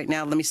surge right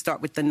now? Let me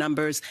start with the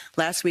numbers.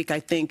 Last week,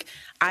 I think,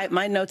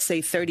 my notes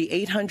say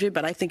 3,800,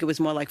 but I think it was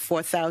more like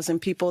 4,000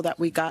 people that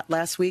we got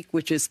last week,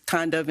 which is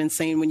kind of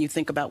insane when you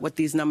think about what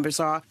these numbers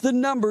are. The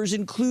numbers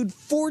include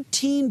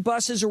 14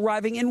 buses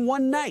arriving in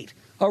one night,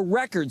 a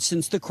record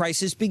since the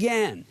crisis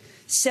began.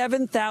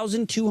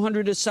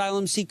 7,200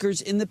 asylum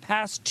seekers in the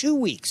past 2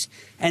 weeks,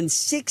 and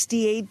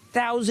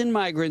 68,000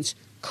 migrants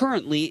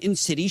currently in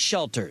city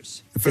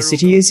shelters. The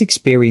city is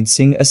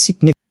experiencing a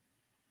significant...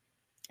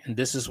 And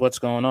this is what's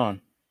going on.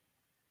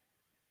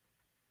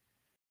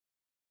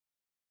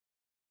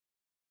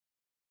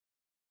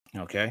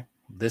 Okay,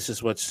 this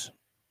is what's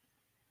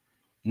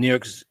New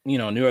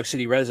York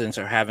City residents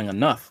are having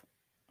enough.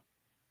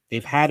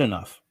 They've had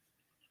enough.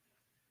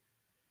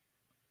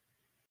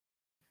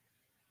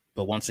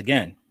 But once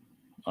again,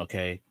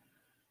 okay,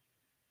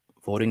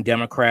 voting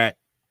Democrat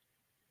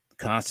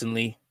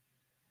constantly,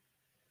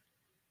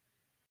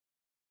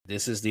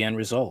 this is the end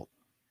result.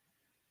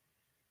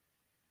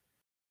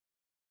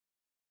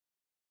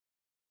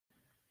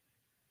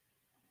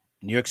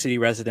 New York City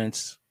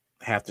residents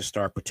have to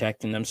start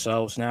protecting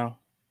themselves now.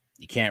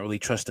 You can't really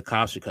trust the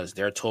cops because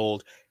they're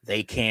told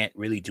they can't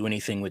really do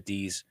anything with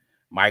these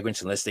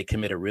migrants unless they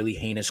commit a really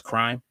heinous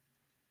crime.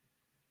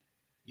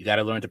 You got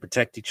to learn to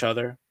protect each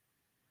other.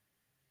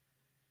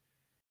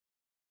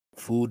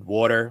 Food,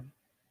 water,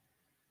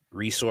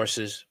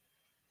 resources.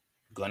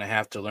 You're going to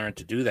have to learn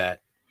to do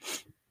that.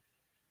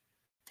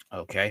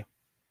 Okay.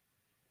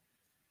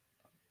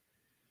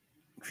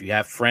 If you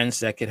have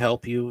friends that could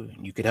help you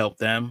and you could help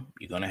them,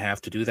 you're going to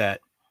have to do that.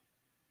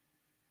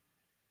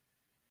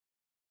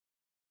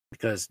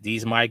 Because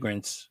these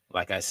migrants,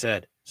 like I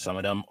said, some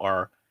of them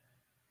are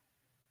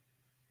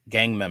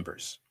gang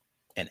members.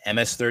 And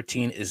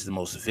MS-13 is the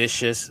most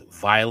vicious,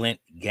 violent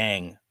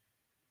gang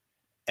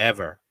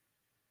ever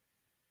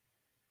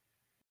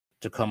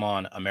to come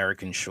on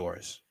American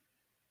shores.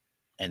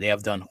 And they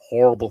have done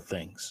horrible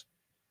things.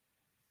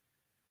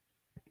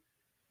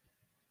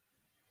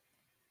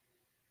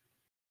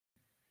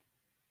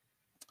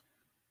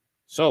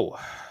 So,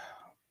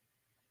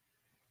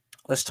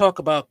 let's talk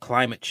about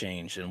climate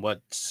change and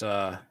what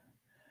the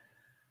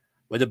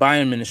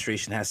Biden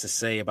administration has to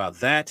say about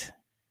that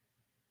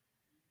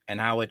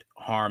and how it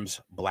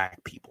harms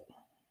Black people.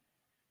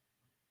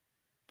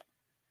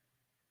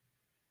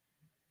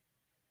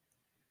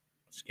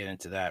 Let's get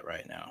into that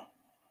right now.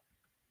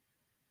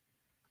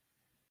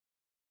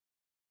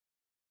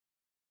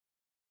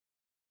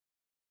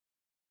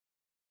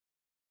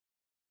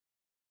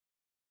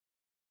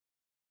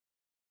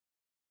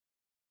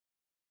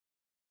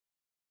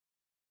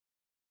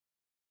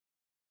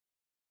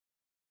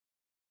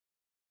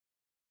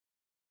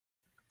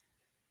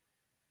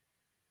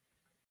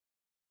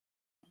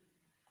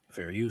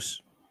 Fair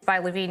use. By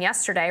Levine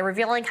yesterday,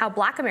 revealing how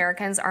Black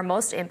Americans are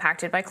most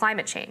impacted by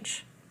climate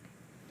change.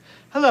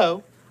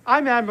 Hello,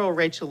 I'm Admiral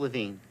Rachel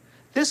Levine.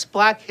 This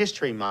Black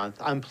History Month,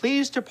 I'm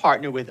pleased to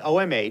partner with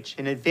OMH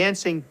in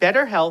advancing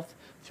better health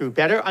through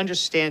better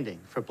understanding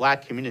for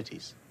Black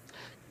communities.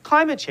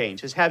 Climate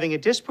change is having a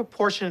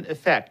disproportionate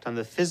effect on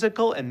the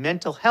physical and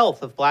mental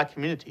health of Black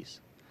communities.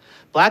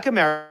 Black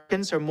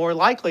Americans are more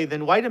likely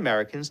than white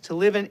Americans to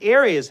live in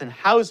areas and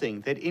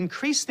housing that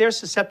increase their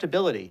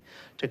susceptibility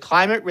to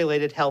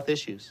climate-related health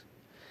issues.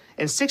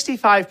 And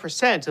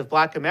 65% of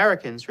Black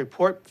Americans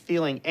report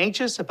feeling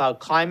anxious about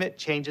climate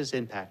change's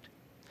impact.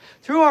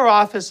 Through our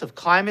Office of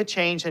Climate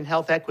Change and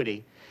Health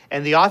Equity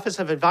and the Office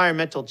of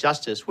Environmental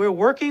Justice, we're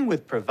working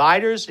with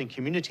providers and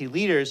community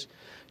leaders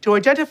to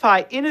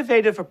identify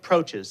innovative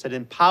approaches that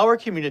empower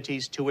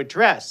communities to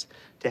address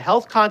the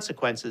health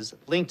consequences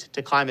linked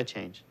to climate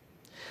change.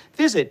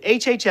 Visit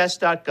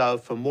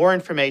hhs.gov for more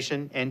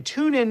information and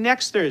tune in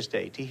next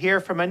Thursday to hear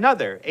from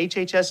another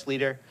HHS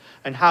leader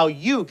on how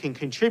you can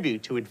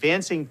contribute to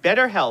advancing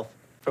better health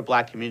for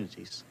Black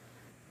communities.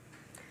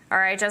 All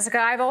right, Jessica,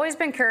 I've always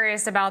been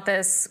curious about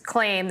this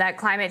claim that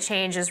climate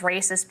change is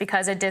racist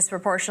because it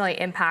disproportionately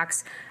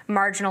impacts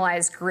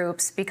marginalized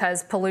groups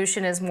because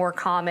pollution is more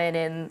common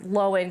in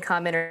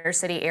low-income inner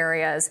city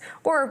areas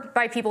or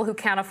by people who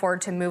can't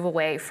afford to move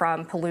away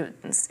from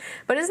pollutants.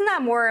 But isn't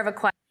that more of a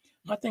question?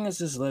 My thing is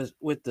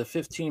with the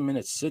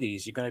 15-minute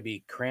cities, you're going to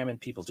be cramming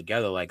people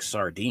together like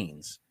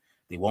sardines.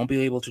 They won't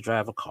be able to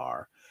drive a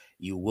car.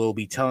 You will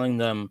be telling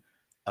them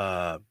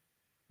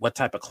what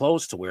type of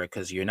clothes to wear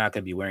because you're not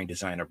going to be wearing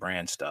designer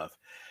brand stuff.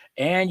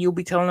 And you'll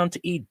be telling them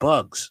to eat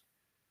bugs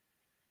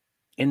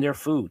in their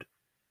food.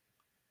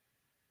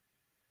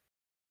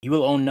 You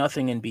will own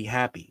nothing and be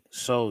happy.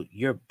 So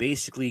you're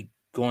basically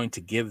going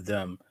to give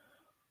them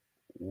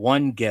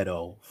one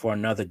ghetto for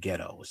another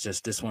ghetto. It's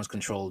just this one's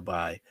controlled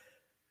by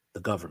the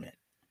government.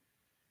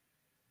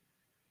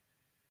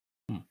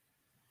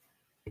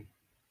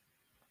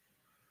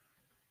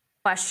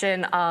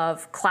 question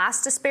of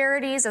class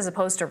disparities as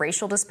opposed to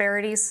racial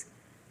disparities?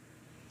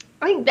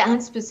 I think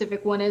that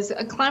specific one is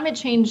climate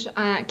change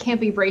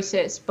can't be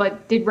racist,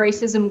 but did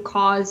racism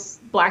cause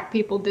Black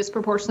people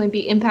disproportionately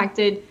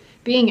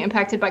being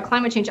impacted by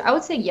climate change? I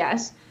would say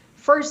yes.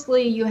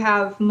 Firstly, you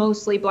have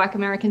mostly Black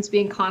Americans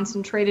being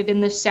concentrated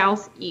in the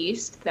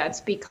Southeast. That's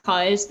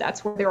because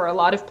that's where there were a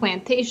lot of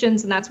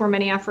plantations, and that's where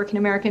many African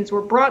Americans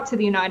were brought to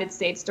the United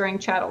States during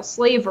chattel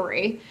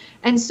slavery.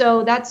 And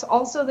so that's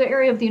also the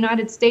area of the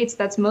United States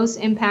that's most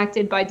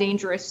impacted by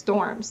dangerous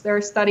storms. There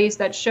are studies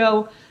that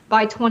show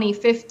by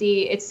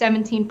 2050, it's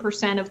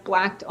 17% of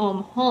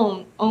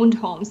Black-owned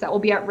homes that will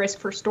be at risk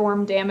for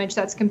storm damage.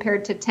 That's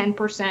compared to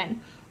 10%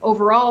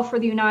 overall for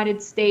the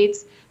United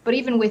States. But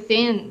even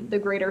within the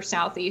greater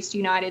Southeast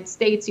United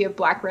States, you have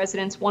Black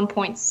residents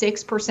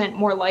 1.6%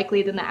 more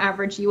likely than the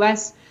average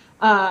U.S.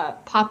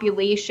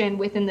 Population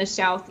within the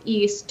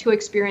Southeast to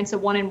experience a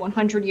 1 in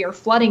 100 year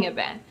flooding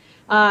event.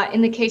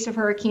 In the case of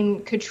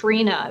Hurricane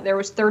Katrina, there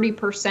was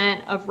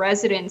 30% of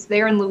residents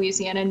there in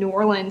Louisiana, New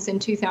Orleans in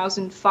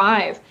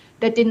 2005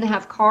 that didn't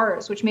have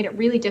cars, which made it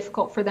really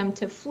difficult for them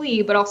to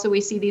flee. But also we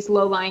see these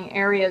low-lying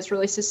areas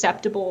really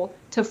susceptible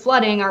to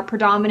flooding are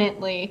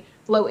predominantly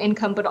low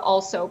income, but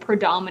also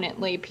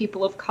predominantly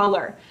people of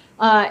color.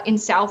 In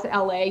South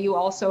LA, you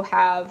also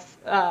have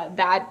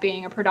that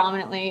being a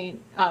predominantly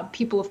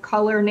people of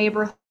color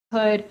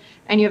neighborhood,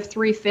 and you have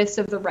 3/5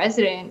 of the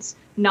residents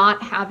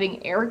not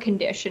having air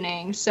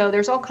conditioning. So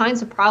there's all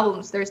kinds of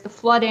problems. There's the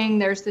flooding,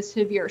 there's the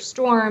severe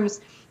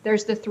storms,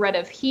 there's the threat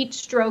of heat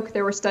stroke.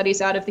 There were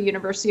studies out of the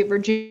University of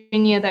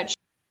Virginia that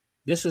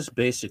This is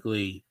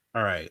basically,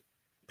 all right,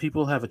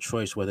 people have a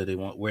choice where they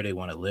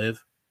want to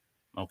live,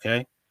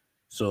 okay?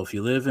 So if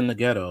you live in the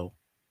ghetto,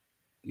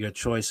 your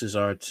choices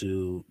are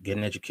to get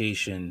an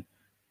education,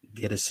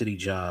 get a city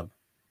job,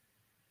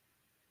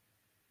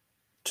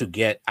 to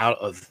get out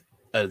of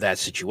that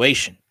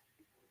situation.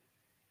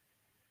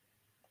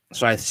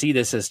 So I see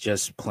this as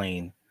just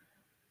plain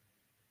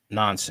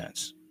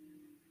nonsense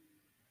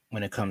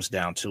when it comes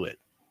down to it.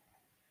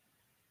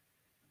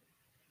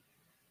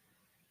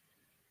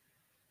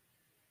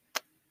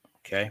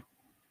 Okay,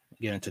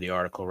 get into the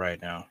article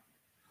right now.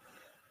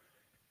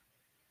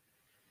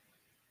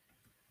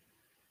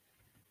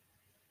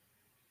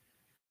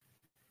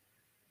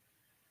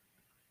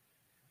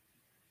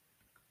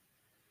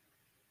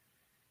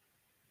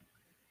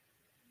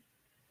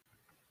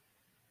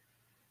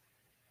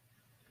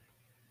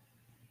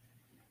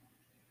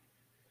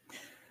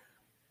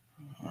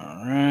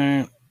 All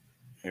right,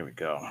 here we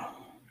go.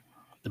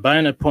 The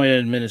Biden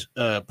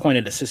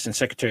appointed Assistant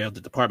Secretary of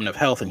the Department of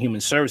Health and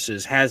Human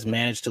Services has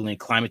managed to link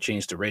climate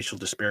change to racial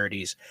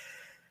disparities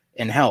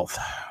in health.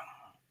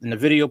 In the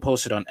video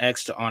posted on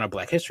X to honor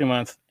Black History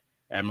Month,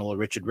 Admiral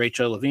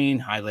Rachel Levine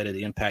highlighted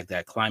the impact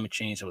that climate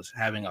change was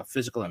having on the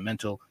physical and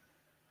mental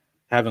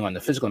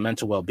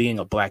well-being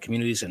of Black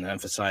communities, and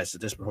emphasized the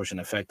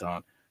disproportionate effect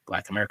on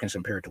Black Americans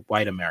compared to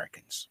white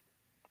Americans.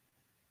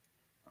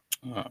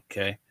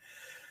 Okay.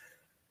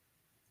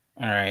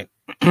 All right.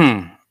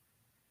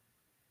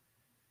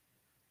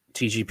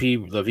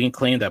 TGP Levine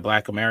claimed that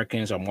Black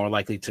Americans are more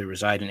likely to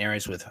reside in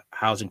areas with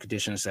housing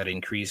conditions that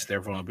increase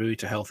their vulnerability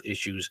to health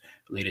issues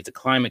related to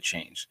climate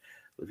change.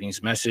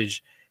 Levine's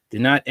message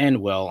did not end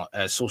well,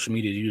 as social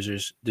media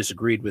users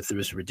disagreed with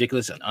this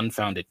ridiculous and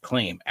unfounded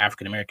claim.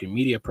 African American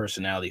media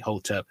personality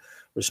Hotep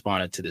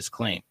responded to this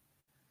claim.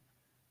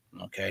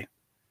 Okay.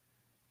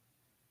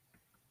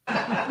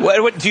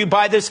 What do you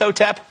buy this,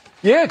 Hotep?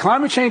 Yeah,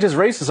 climate change is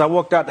racist. I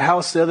walked out the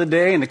house the other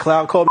day and the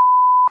cloud called me.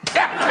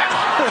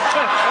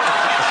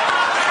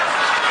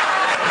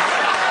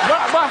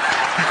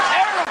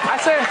 I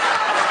said,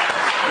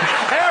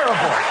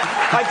 terrible.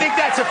 I think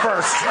that's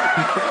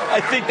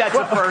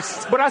a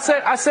first. But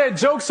I said,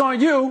 joke's on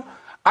you.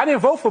 I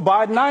didn't vote for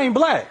Biden. I ain't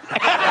Black.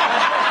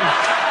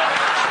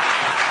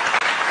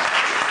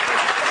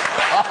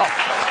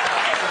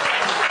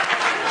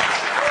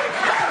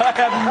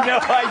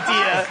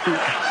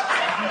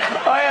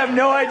 I have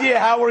no idea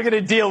how we're going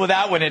to deal with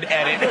that one in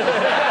edit.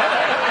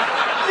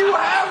 You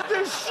have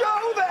to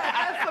show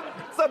that.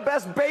 That's the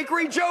best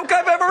bakery joke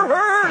I've ever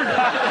heard.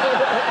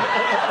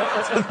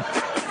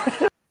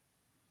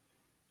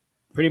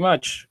 Pretty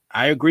much.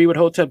 I agree with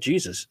Hotep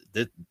Jesus.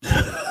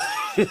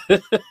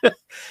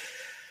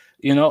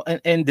 You know,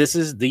 and this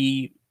is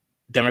the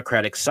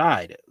Democratic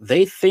side.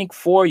 They think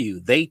for you.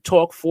 They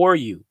talk for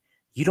you.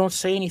 You don't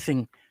say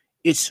anything.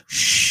 It's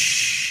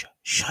shh,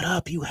 shut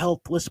up, you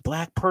helpless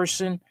Black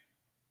person.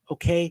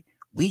 Okay?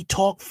 We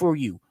talk for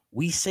you.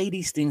 We say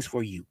these things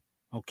for you.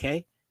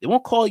 Okay? They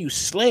won't call you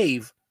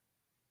slave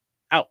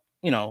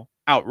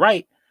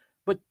outright,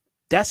 but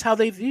that's how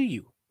they view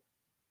you.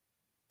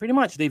 Pretty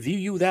much, they view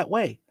you that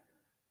way.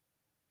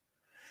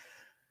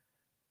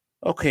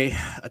 Okay,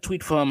 a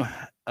tweet from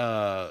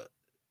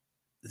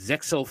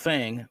Zexo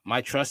Fang.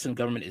 My trust in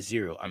government is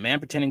zero. A man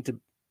pretending to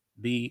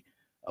be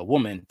a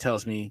woman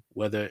tells me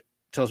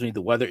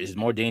the weather is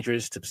more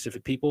dangerous to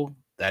Pacific people.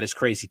 That is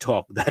crazy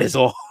talk. That is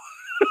all.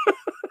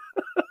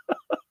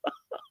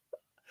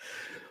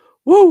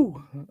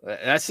 Woo!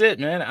 That's it,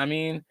 man. I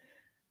mean,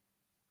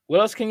 what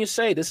else can you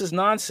say? This is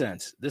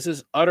nonsense. This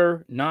is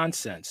utter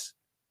nonsense.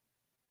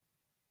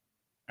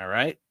 All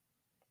right.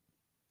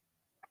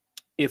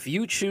 If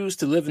you choose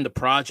to live in the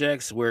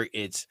projects where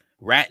it's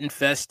rat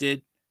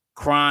infested,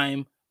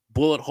 crime,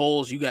 bullet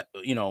holes, you got,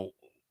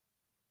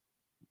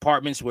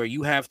 apartments where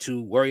you have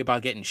to worry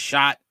about getting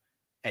shot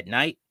at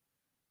night,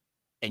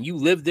 and you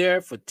live there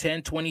for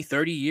 10, 20,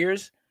 30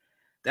 years,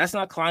 that's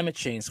not climate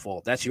change's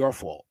fault. That's your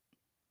fault.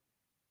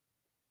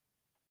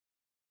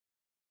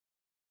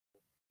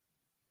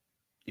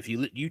 If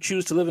you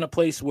choose to live in a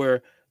place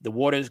where the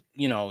water's,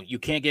 you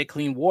can't get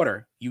clean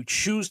water, you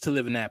choose to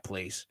live in that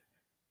place,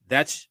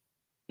 that's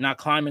not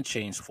climate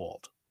change's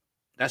fault.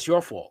 That's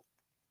your fault.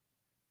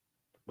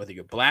 Whether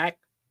you're black,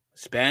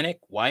 Hispanic,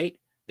 white,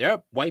 there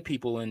are white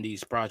people in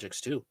these projects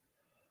too.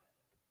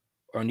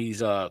 Or in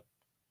these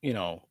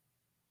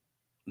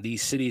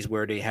these cities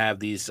where they have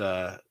these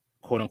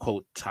quote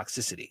unquote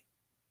toxicity.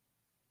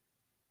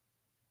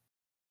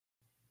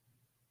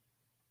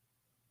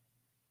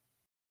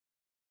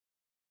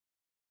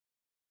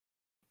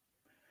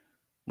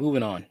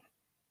 Moving on.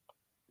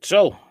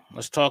 So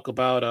let's talk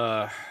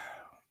about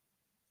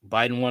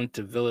Biden wanted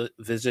to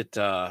visit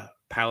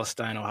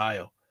Palestine,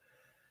 Ohio.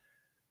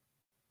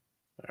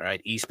 All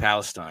right, East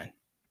Palestine.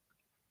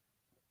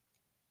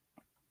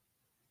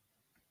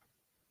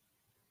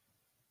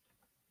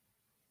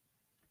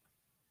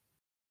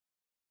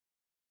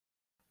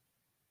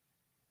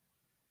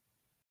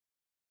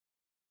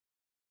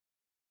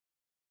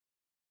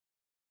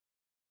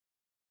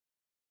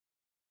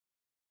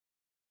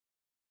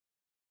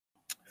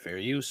 Fair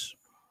use.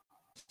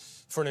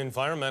 For an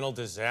environmental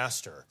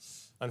disaster.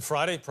 On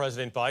Friday,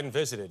 President Biden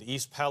visited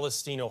East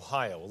Palestine,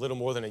 Ohio, a little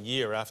more than a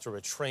year after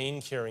a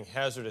train carrying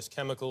hazardous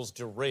chemicals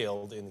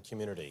derailed in the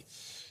community.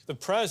 The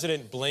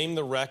president blamed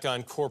the wreck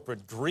on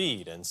corporate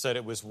greed and said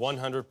it was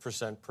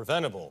 100%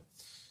 preventable.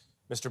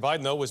 Mr.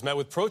 Biden, though, was met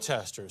with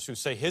protesters who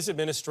say his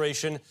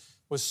administration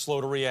was slow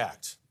to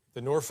react.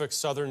 The Norfolk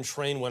Southern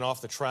train went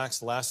off the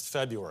tracks last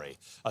February.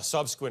 A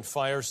subsequent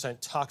fire sent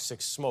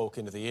toxic smoke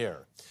into the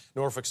air.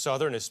 Norfolk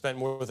Southern has spent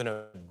more than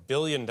 $1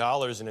 billion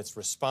in its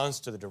response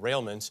to the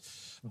derailment.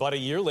 But a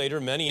year later,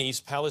 many in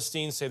East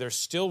Palestine say they're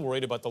still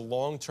worried about the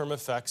long-term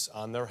effects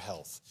on their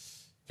health.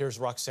 Here's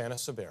Roxana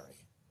Saberi.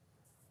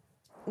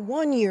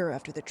 1 year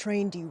after the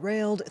train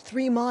derailed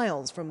 3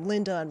 miles from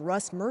Linda and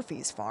Russ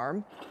Murphy's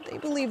farm, they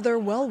believe their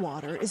well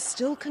water is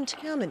still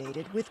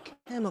contaminated with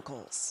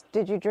chemicals.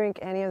 Did you drink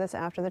any of this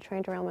after the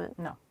train derailment?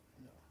 No.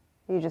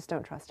 You just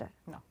don't trust it?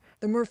 No.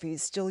 The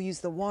Murphys still use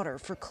the water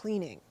for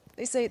cleaning.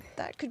 They say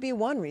that could be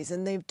one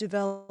reason they've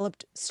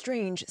developed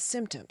strange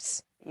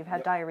symptoms. You've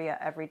had diarrhea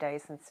every day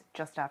since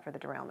just after the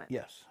derailment?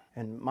 Yes.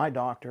 And my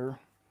doctor,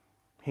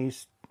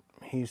 he's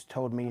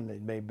told me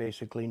that they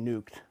basically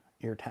nuked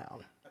your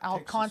town. I'll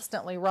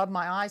constantly rub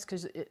my eyes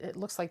because it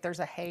looks like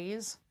there's a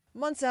haze.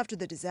 Months after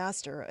the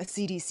disaster, a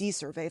CDC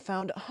survey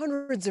found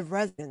hundreds of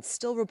residents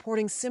still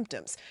reporting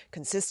symptoms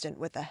consistent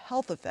with the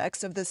health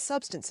effects of the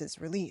substances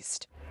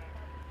released.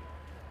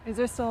 Is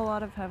there still a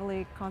lot of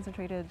heavily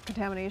concentrated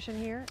contamination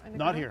here?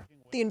 Not here.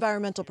 The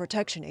Environmental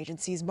Protection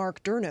Agency's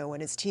Mark Durno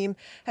and his team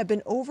have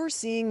been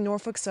overseeing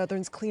Norfolk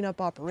Southern's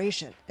cleanup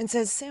operation and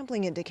says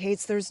sampling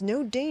indicates there's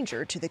no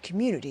danger to the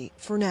community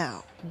for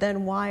now.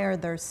 Then why are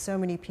there so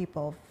many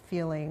people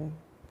feeling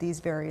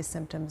these various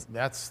symptoms?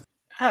 I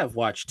have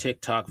watched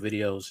TikTok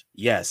videos.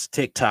 Yes,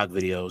 TikTok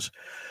videos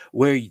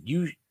where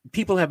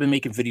people have been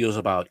making videos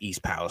about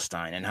East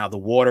Palestine and how the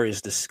water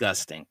is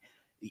disgusting.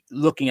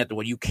 Looking at the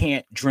water, you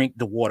can't drink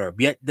the water.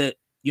 Yet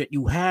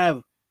you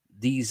have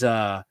these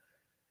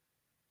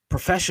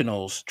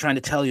professionals trying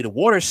to tell you the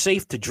water is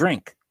safe to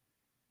drink.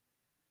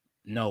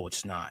 No,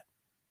 it's not.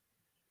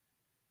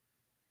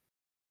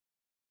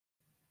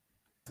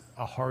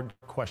 A hard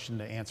question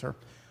to answer,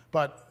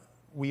 but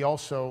we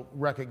also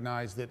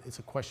recognize that it's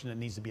a question that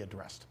needs to be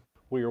addressed.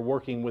 We are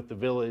working with the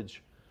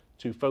village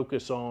to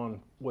focus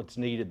on what's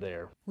needed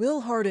there.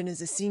 Will Hardin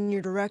is a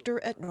senior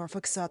director at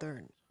Norfolk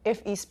Southern.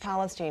 If East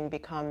Palestine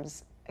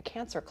becomes a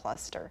cancer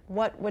cluster,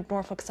 what would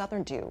Norfolk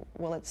Southern do?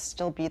 Will it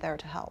still be there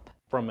to help?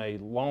 From a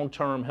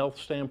long-term health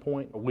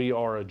standpoint, we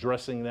are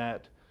addressing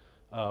that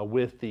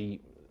with the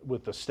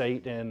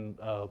state and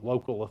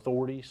local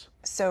authorities.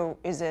 So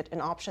is it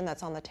an option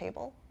that's on the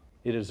table?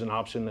 It is an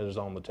option that is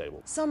on the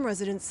table. Some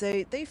residents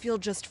say they feel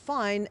just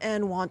fine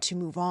and want to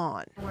move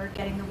on. We're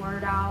getting the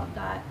word out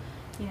that,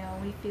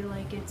 we feel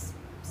like it's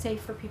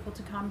safe for people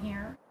to come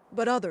here.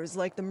 But others,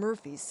 like the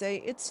Murphys,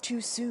 say it's too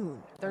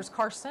soon. There's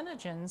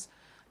carcinogens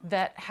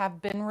that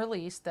have been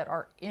released that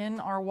are in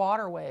our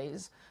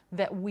waterways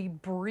that we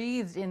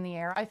breathed in the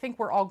air. I think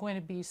we're all going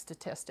to be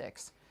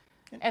statistics.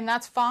 And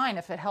that's fine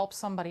if it helps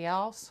somebody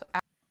else.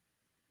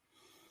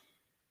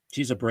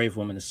 She's a brave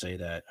woman to say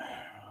that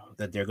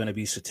they're going to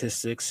be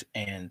statistics,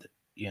 and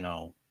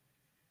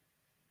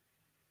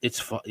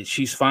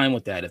she's fine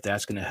with that if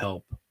that's going to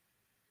help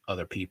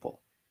other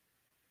people.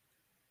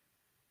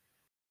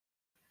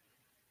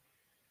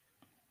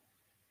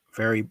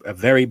 A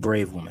very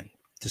brave woman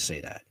to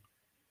say that.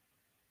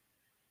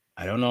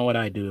 I don't know what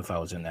I'd do if I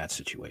was in that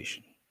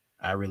situation.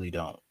 I really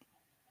don't.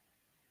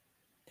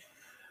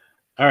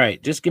 All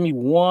right, just give me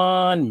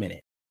 1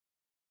 minute.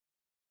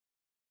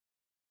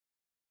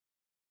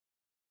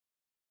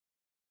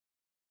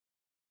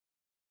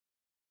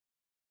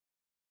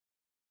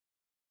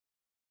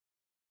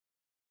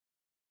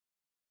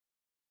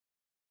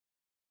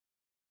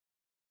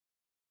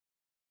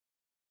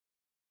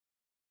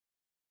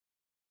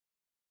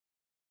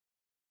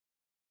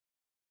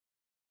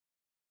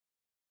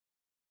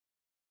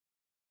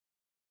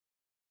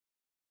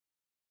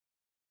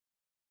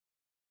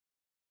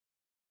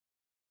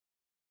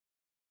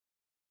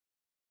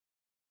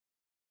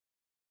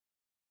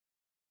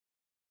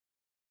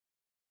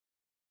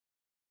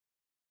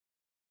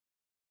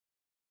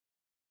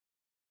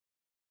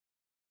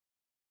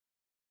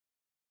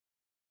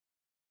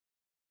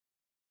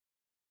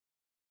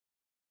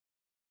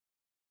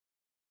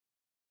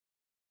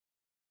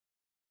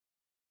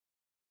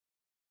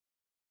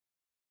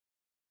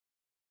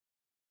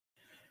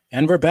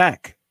 And we're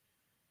back.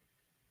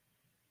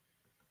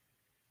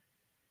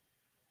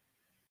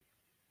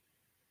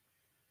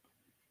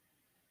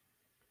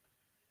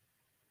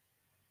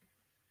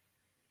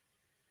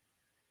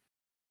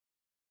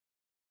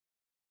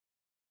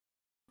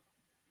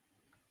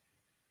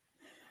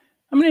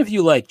 How many of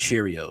you like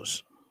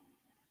Cheerios?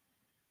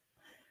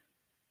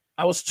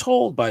 I was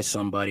told by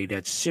somebody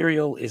that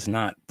cereal is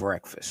not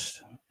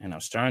breakfast, and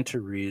I'm starting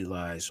to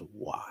realize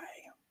why.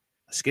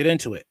 Let's get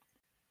into it.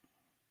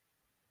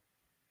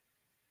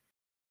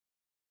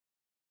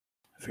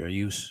 Fair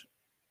use.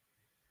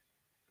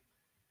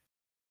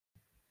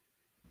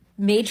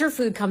 Major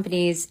food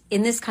companies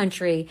in this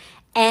country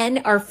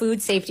and our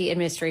food safety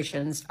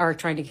administrations are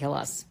trying to kill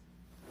us.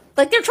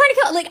 Like they're trying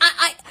to kill, like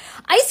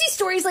I see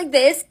stories like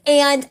this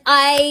and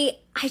I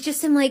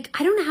just am like,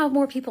 I don't know how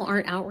more people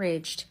aren't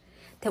outraged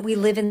that we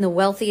live in the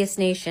wealthiest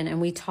nation and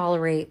we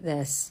tolerate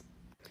this.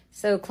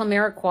 So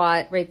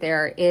chloramiquat right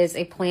there is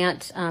a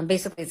plant,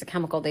 basically it's a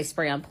chemical they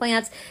spray on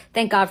plants.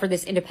 Thank God for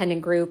this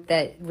independent group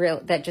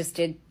that just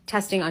did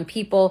testing on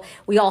people.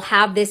 We all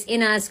have this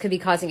in us, could be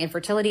causing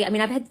infertility. I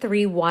mean, I've had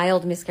 3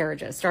 wild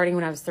miscarriages starting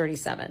when I was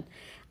 37.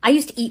 I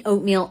used to eat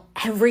oatmeal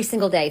every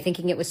single day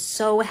thinking it was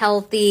so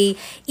healthy.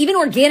 Even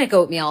organic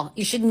oatmeal,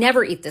 you should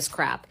never eat this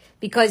crap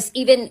because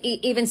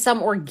even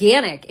some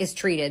organic is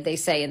treated, they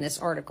say in this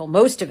article.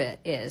 Most of it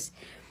is.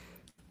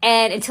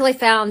 And until I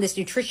found this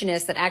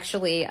nutritionist that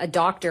actually a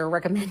doctor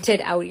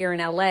recommended out here in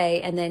LA,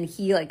 and then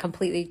he like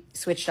completely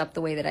switched up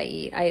the way that I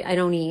eat. I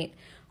don't eat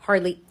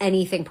hardly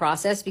anything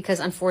processed because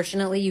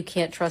unfortunately you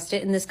can't trust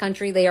it in this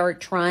country. They are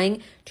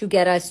trying to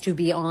get us to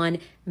be on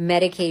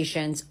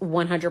medications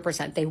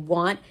 100%. They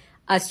want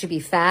us to be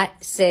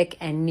fat, sick,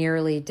 and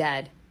nearly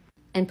dead.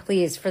 And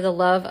please, for the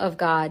love of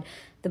God,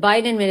 the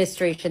Biden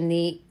administration,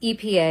 the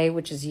EPA,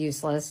 which is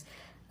useless,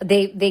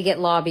 they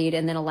get lobbied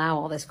and then allow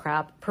all this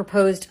crap,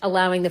 proposed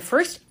allowing the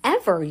first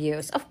ever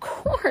use, of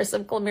course,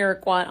 of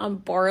chloramiquat on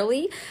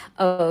barley,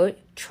 oat,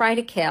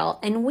 triticale,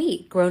 and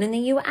wheat grown in the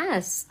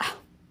U.S. Oh,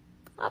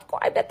 of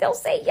course, I bet they'll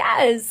say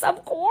yes,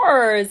 of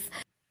course.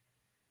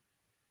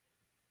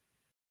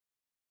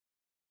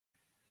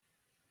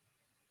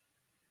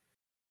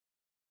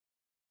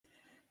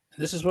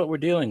 This is what we're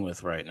dealing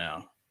with right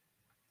now.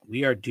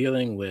 We are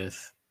dealing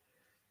with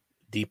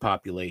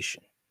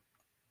depopulation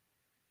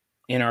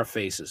in our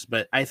faces.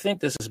 But I think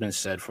this has been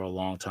said for a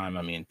long time.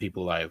 I mean,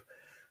 people I've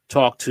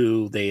talked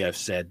to, they have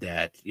said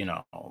that,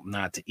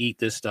 not to eat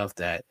this stuff.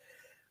 That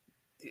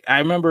I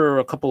remember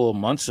a couple of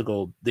months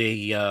ago,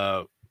 they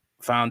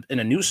found in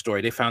a news story,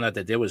 they found out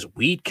that there was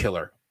weed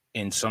killer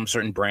in some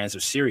certain brands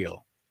of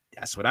cereal.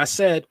 That's what I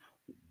said,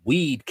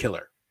 weed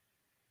killer.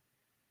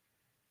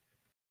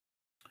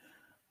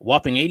 A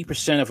whopping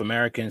 80% of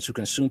Americans who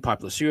consume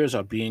popular cereals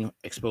are being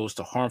exposed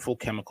to harmful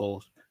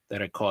chemicals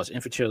that cause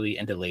infertility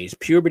and delays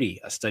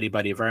puberty. A study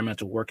by the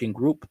Environmental Working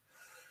Group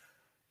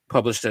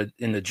published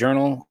in the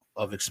Journal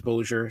of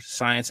Exposure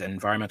Science and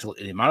Environmental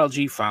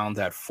Epidemiology found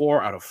that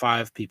 4 out of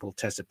 5 people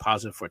tested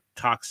positive for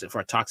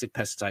a toxic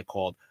pesticide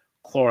called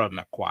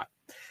chloramiquat.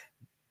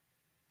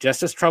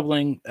 Just as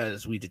troubling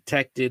as we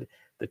detected,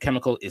 the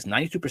chemical is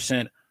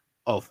 92%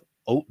 of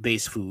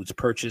oat-based foods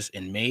purchased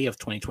in May of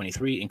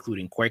 2023,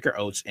 including Quaker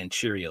Oats and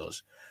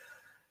Cheerios.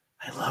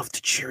 I love the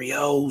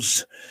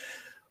Cheerios.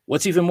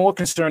 What's even more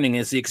concerning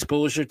is the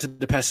exposure to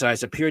the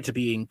pesticides appeared to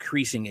be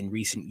increasing in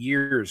recent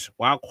years.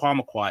 While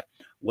chloramiquat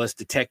was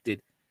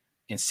detected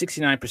in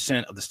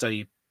 69% of the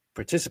study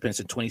participants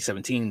in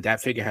 2017,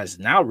 that figure has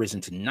now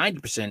risen to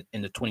 90%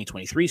 in the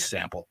 2023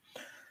 sample.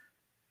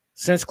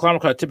 Since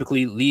chloramiquat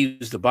typically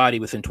leaves the body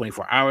within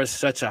 24 hours,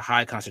 such a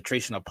high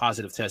concentration of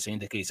positive tests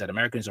indicates that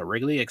Americans are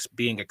regularly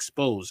being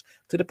exposed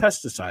to the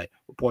pesticide,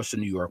 reports the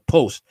New York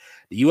Post.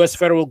 The U.S.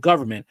 federal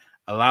government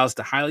allows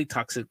the highly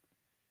toxic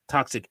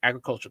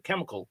agricultural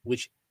chemical,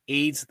 which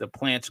aids the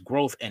plant's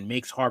growth and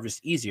makes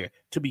harvest easier,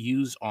 to be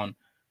used on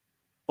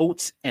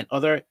oats and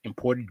other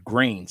imported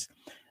grains.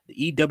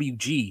 The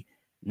EWG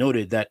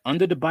noted that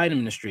under the Biden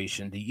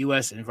administration, the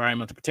U.S.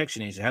 Environmental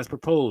Protection Agency has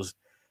proposed,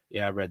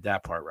 I read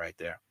that part right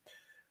there,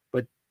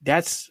 but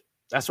that's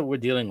what we're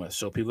dealing with.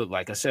 So people,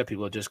 like I said,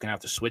 people are just gonna have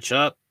to switch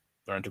up,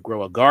 learn to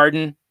grow a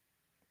garden.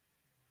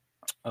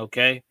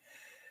 Okay,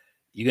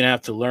 you're gonna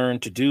have to learn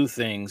to do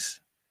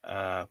things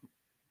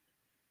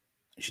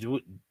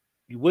you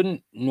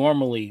wouldn't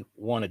normally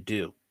want to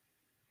do.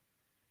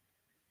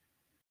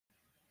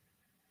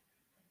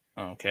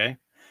 Okay,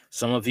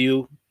 some of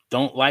you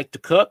don't like to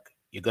cook.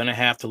 You're gonna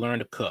have to learn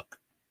to cook.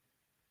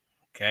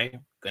 Okay,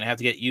 gonna have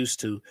to get used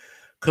to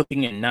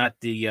cooking and not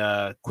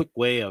the quick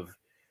way of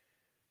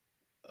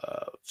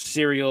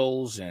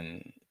cereals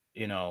and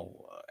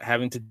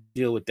having to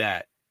deal with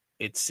that.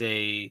 It's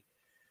a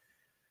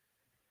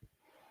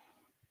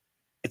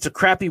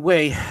crappy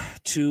way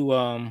to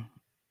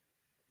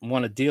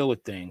want to deal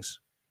with things.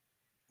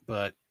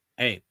 But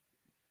hey,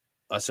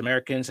 us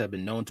Americans have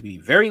been known to be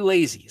very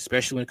lazy,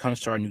 especially when it comes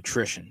to our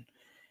nutrition.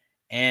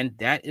 And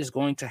that is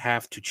going to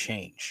have to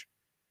change.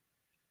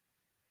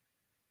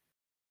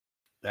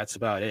 That's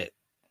about it.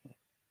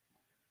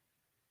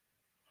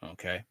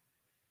 Okay.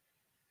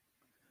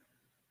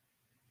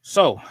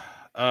 So,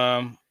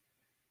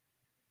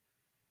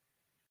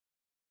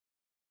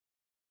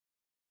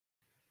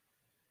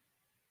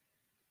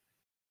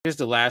 here's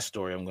the last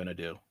story I'm going to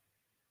do.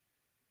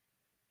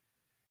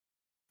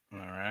 All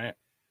right.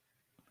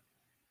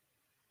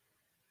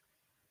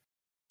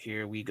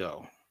 Here we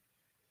go.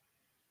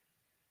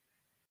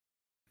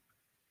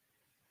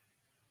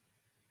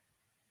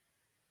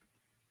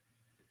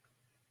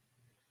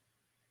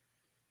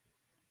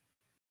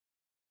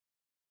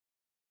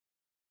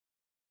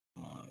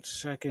 One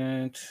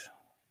second.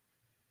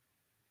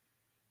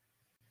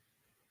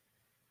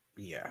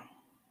 Yeah.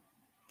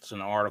 It's an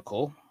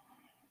article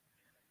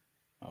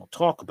I'll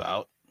talk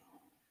about.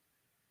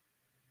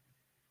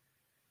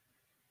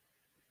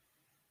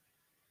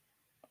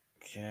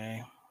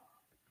 Okay.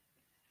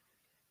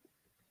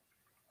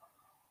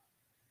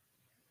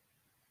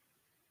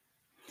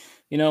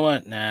 You know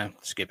what? Nah,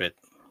 skip it.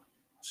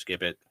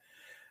 Skip it.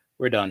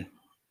 We're done.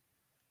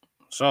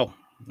 So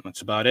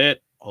that's about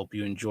it. Hope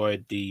you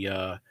enjoyed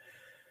the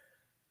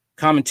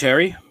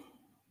commentary,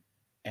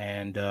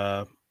 and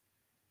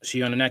see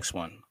you on the next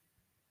one.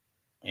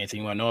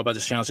 Anything you want to know about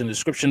this channel is in the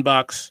description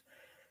box.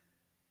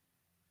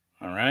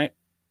 All right.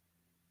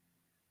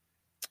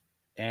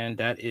 And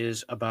that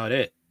is about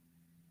it.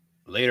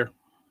 Later.